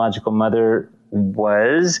my biological mother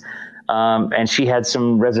was, and she had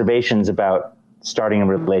some reservations about starting a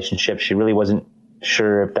relationship. She really wasn't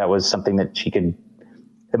sure if that was something that she could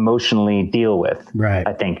emotionally deal with. Right.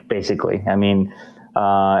 I think basically, I mean,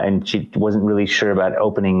 and she wasn't really sure about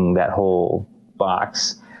opening that whole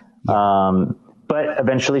box. But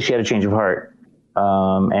eventually she had a change of heart.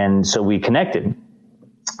 And so we connected.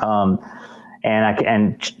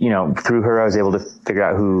 And you know, through her, I was able to figure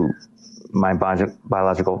out who my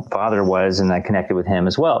biological father was, and I connected with him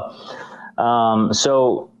as well.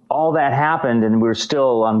 So all that happened, and we were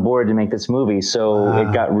still on board to make this movie. So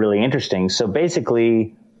it got really interesting. So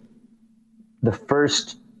basically, the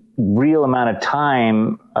first real amount of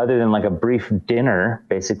time, other than like a brief dinner,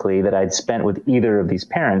 basically, that I'd spent with either of these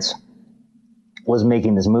parents, was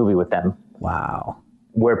making this movie with them. Wow.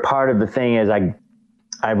 Where part of the thing is I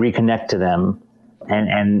reconnect to them,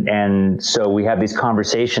 and so we have these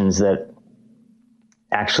conversations that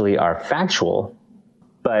actually are factual,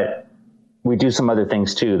 but we do some other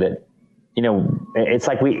things too that, you know, it's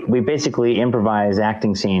like we basically improvise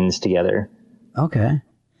acting scenes together. Okay.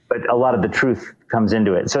 But a lot of the truth comes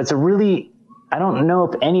into it. So it's I don't know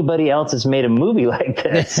if anybody else has made a movie like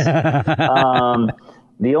this.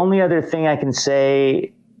 The only other thing I can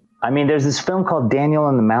say, I mean, there's this film called Daniel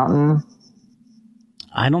in the Mountain.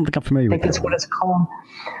 I don't think I'm familiar with that. I think it's what it's called.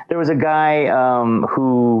 There was a guy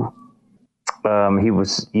who he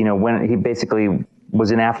was, when he basically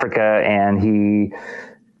was in Africa and he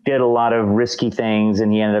did a lot of risky things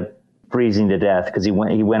and he ended up freezing to death because he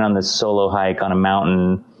went on this solo hike on a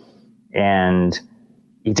mountain and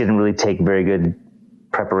he didn't really take very good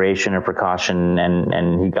preparation or precaution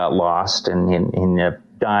and he got lost and he ended up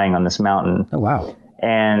dying on this mountain. Oh, wow.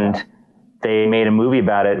 And they made a movie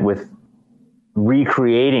about it with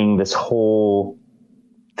recreating this whole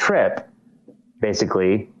trip,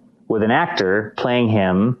 basically, with an actor playing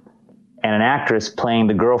him and an actress playing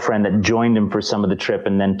the girlfriend that joined him for some of the trip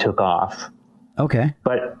and then took off. Okay.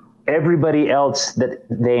 But everybody else that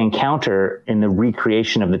they encounter in the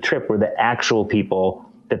recreation of the trip were the actual people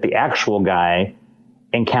that the actual guy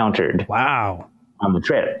encountered. Wow. On the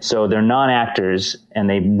trip. So they're non-actors and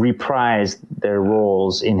they reprised their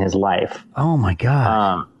roles in his life. Oh my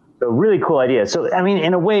God. So really cool idea. So, I mean,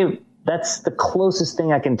 in a way, that's the closest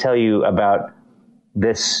thing I can tell you about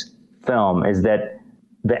this film is that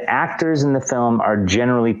the actors in the film are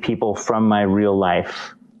generally people from my real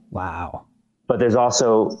life. Wow. But there's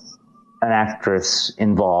also an actress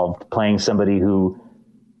involved playing somebody who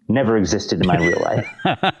never existed in my real life.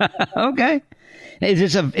 Okay.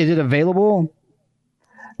 Is it available?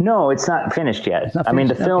 No, it's not finished yet. I mean,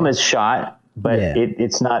 the film is shot, but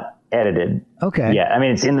it's not edited. Okay. Yeah. I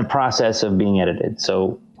mean, it's in the process of being edited.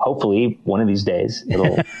 So hopefully one of these days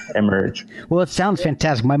it'll emerge. Well, it sounds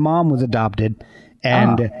fantastic. My mom was adopted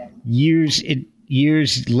and years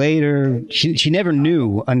later, she never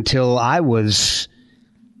knew until I was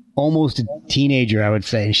almost a teenager, I would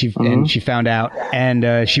say. And she found out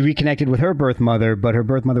and she reconnected with her birth mother, but her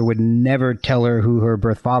birth mother would never tell her who her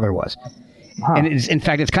birth father was. Huh. And in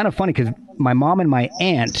fact, it's kind of funny because my mom and my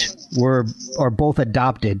aunt are both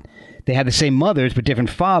adopted. They had the same mothers, but different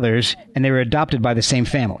fathers, and they were adopted by the same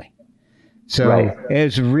family. So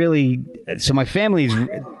it's really, so my family's,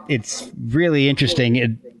 it's really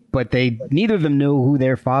interesting, but neither of them know who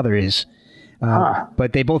their father is.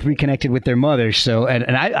 But they both reconnected with their mothers. So,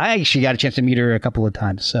 and I actually got a chance to meet her a couple of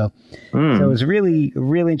times. So it was really,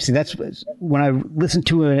 really interesting. That's when I listened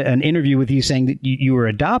to an interview with you saying that you were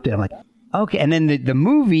adopted. I'm like, okay. And then the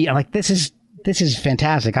movie, I'm like, this is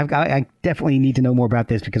fantastic. I definitely need to know more about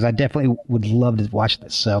this because I definitely would love to watch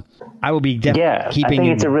this. So I will be definitely keeping.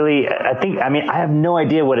 I think I have no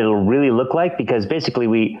idea what it'll really look like because basically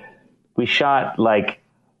we shot like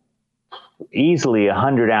easily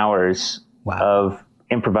 100 hours of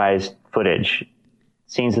improvised footage,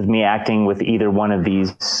 scenes with me acting with either one of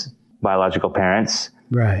these biological parents,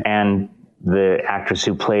 right? And the actress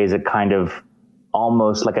who plays a kind of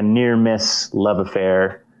almost like a near miss love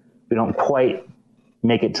affair. We don't quite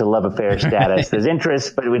make it to love affair status. There's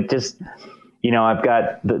interest, but it would just, I've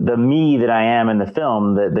got the me that I am in the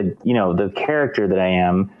film, the character that I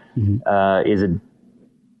am,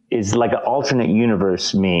 is like an alternate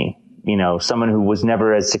universe me, someone who was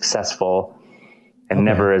never as successful and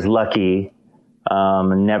never as lucky,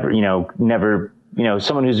 and never,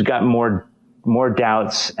 someone who's got more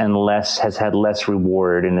doubts and has had less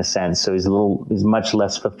reward in a sense. So he's much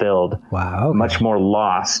less fulfilled. Wow. Okay. Much more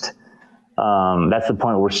lost. That's the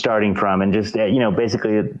point we're starting from. And just,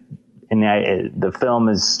 basically the film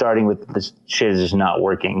is starting with this shit is just not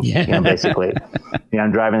working. Yeah. Basically,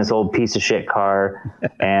 I'm driving this old piece of shit car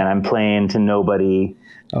and I'm playing to nobody.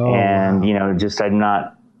 I'm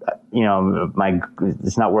not,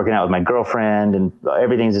 it's not working out with my girlfriend and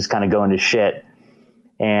everything's just kind of going to shit.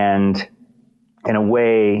 And in a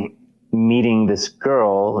way, meeting this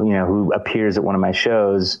girl, who appears at one of my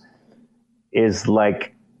shows is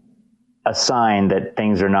like a sign that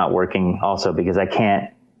things are not working also because I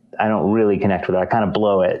don't really connect with her. I kind of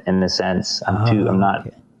blow it in the sense I'm not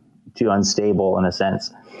too unstable in a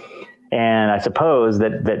sense. And I suppose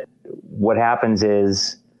that what happens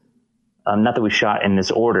is, not that we shot in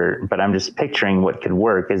this order, but I'm just picturing what could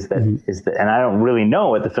work is that, and I don't really know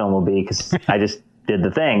what the film will be because I just did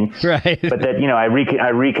the thing. Right. But that,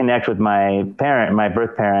 I reconnect with my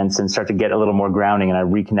birth parents and start to get a little more grounding. And I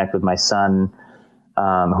reconnect with my son,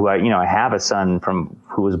 who I have a son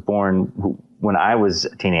who was born when I was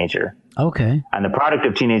a teenager. Okay. I'm the product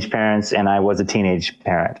of teenage parents and I was a teenage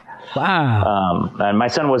parent. Wow. And my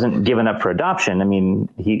son wasn't given up for adoption. I mean,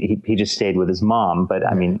 he just stayed with his mom, but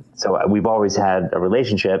I mean, so we've always had a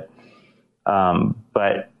relationship.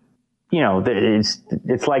 But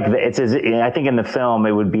it's like, I think in the film,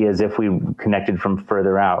 it would be as if we connected from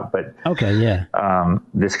further out, but okay. Yeah.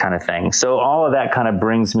 This kind of thing. So all of that kind of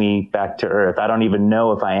brings me back to earth. I don't even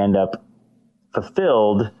know if I end up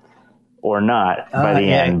fulfilled or not by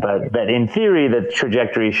the end. But in theory, the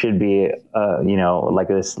trajectory should be, like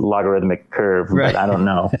this logarithmic curve. Right. But I don't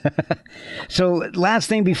know. So last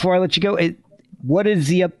thing before I let you go, what is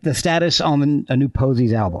the status on a new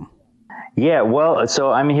Posies album? Yeah, well, so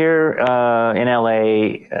I'm here in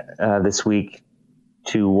LA this week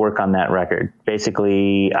to work on that record.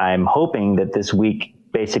 Basically, I'm hoping that this week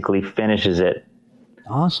basically finishes it.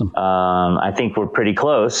 Awesome. I think we're pretty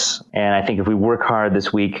close, and I think if we work hard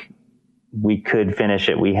this week, we could finish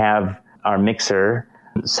it. We have our mixer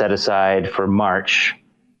set aside for March.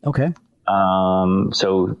 Okay.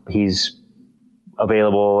 So he's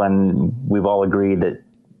available, and we've all agreed that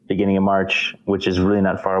beginning of March, which is really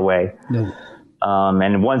not far away. No.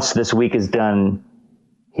 And once this week is done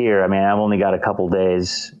here, I mean, I've only got a couple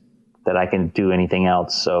days that I can do anything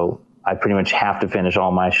else. So I pretty much have to finish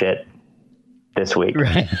all my shit this week.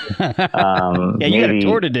 Right. You got a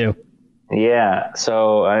tour to do. Yeah.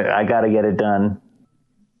 So I got to get it done.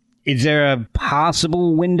 Is there a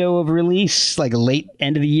possible window of release, like late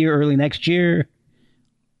end of the year, early next year?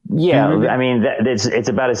 Yeah. I mean, it's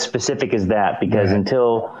about as specific as that, because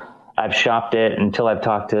until I've shopped it, until I've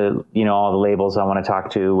talked to, all the labels I want to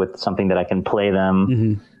talk to with something that I can play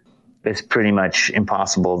them, it's pretty much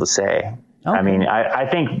impossible to say. Okay. I mean, I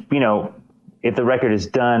think, if the record is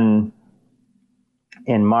done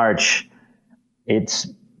in March, it's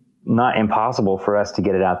not impossible for us to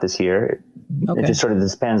get it out this year. Okay. It just sort of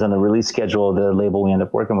depends on the release schedule of the label we end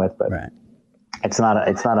up working with, but it's not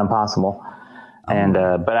impossible. And,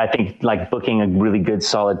 but I think like booking a really good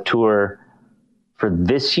solid tour for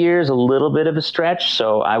this year is a little bit of a stretch.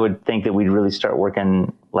 So I would think that we'd really start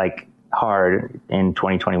working like hard in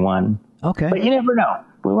 2021. Okay. But you never know.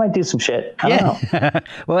 We might do some shit. I don't know.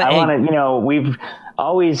 Well, I want to, we've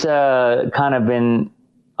always kind of been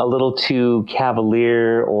a little too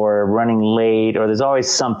cavalier or running late, or there's always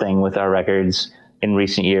something with our records in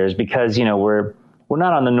recent years because, we're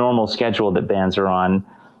not on the normal schedule that bands are on.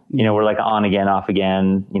 We're like on again, off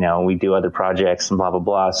again, we do other projects and blah, blah,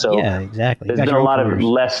 blah. So yeah, exactly. There's been a lot of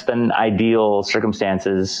less than ideal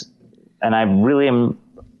circumstances. And I really am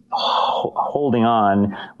holding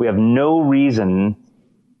on. We have no reason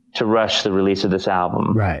to rush the release of this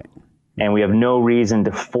album. Right. And we have no reason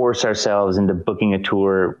to force ourselves into booking a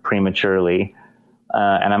tour prematurely.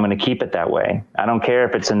 And I'm going to keep it that way. I don't care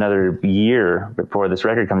if it's another year before this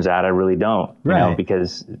record comes out. I really don't,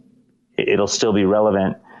 because it'll still be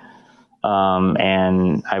relevant.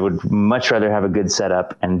 And I would much rather have a good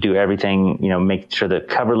setup and do everything, make sure the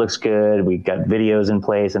cover looks good. We've got videos in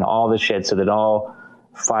place and all the shit so that it all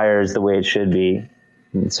fires the way it should be.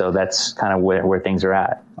 And so that's kind of where things are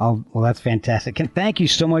at. Oh, well, that's fantastic. And thank you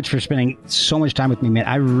so much for spending so much time with me, man.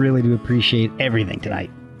 I really do appreciate everything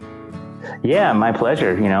tonight. Yeah, my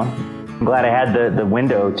pleasure. I'm glad I had the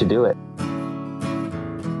window to do it.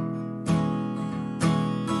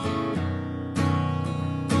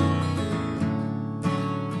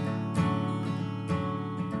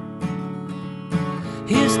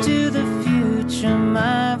 Here's to the future,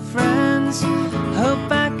 my friends.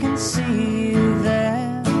 Hope I can see you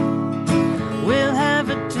there. We'll have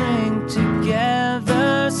a drink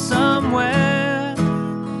together somewhere.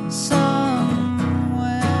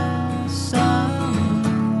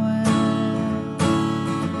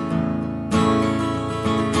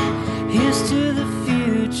 Here's to the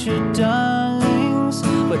future, darlings.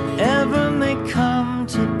 Whatever may come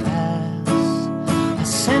to pass, I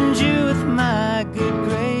send you with my good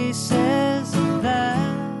graces. That's a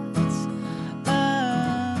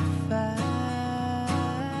fact.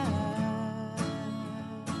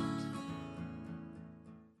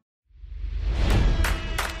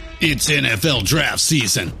 It's NFL draft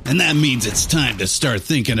season, and that means it's time to start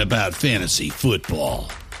thinking about fantasy football.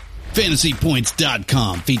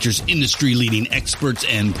 FantasyPoints.com features industry-leading experts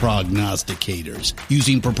and prognosticators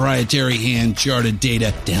using proprietary hand-charted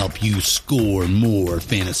data to help you score more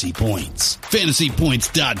fantasy points.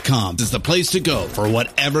 FantasyPoints.com is the place to go for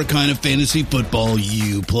whatever kind of fantasy football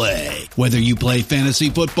you play. Whether you play fantasy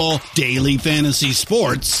football, daily fantasy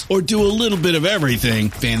sports, or do a little bit of everything,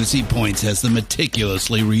 Fantasy Points has the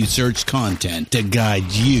meticulously researched content to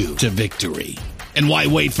guide you to victory. And why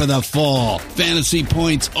wait for the fall? Fantasy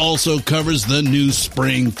Points also covers the new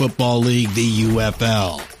spring football league, the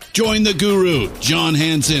UFL. Join the guru, John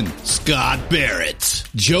Hansen, Scott Barrett,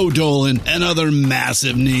 Joe Dolan, and other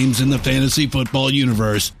massive names in the fantasy football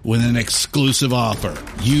universe with an exclusive offer.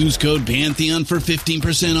 Use code Pantheon for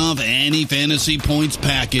 15% off any Fantasy Points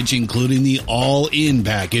package, including the all-in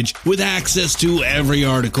package with access to every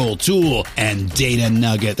article, tool, and data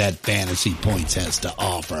nugget that Fantasy Points has to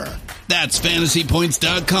offer. That's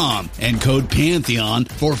fantasypoints.com and code Pantheon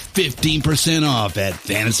for 15% off at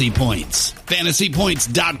Fantasy Points.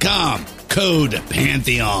 Fantasypoints.com, code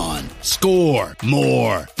Pantheon. Score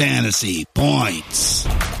more fantasy points.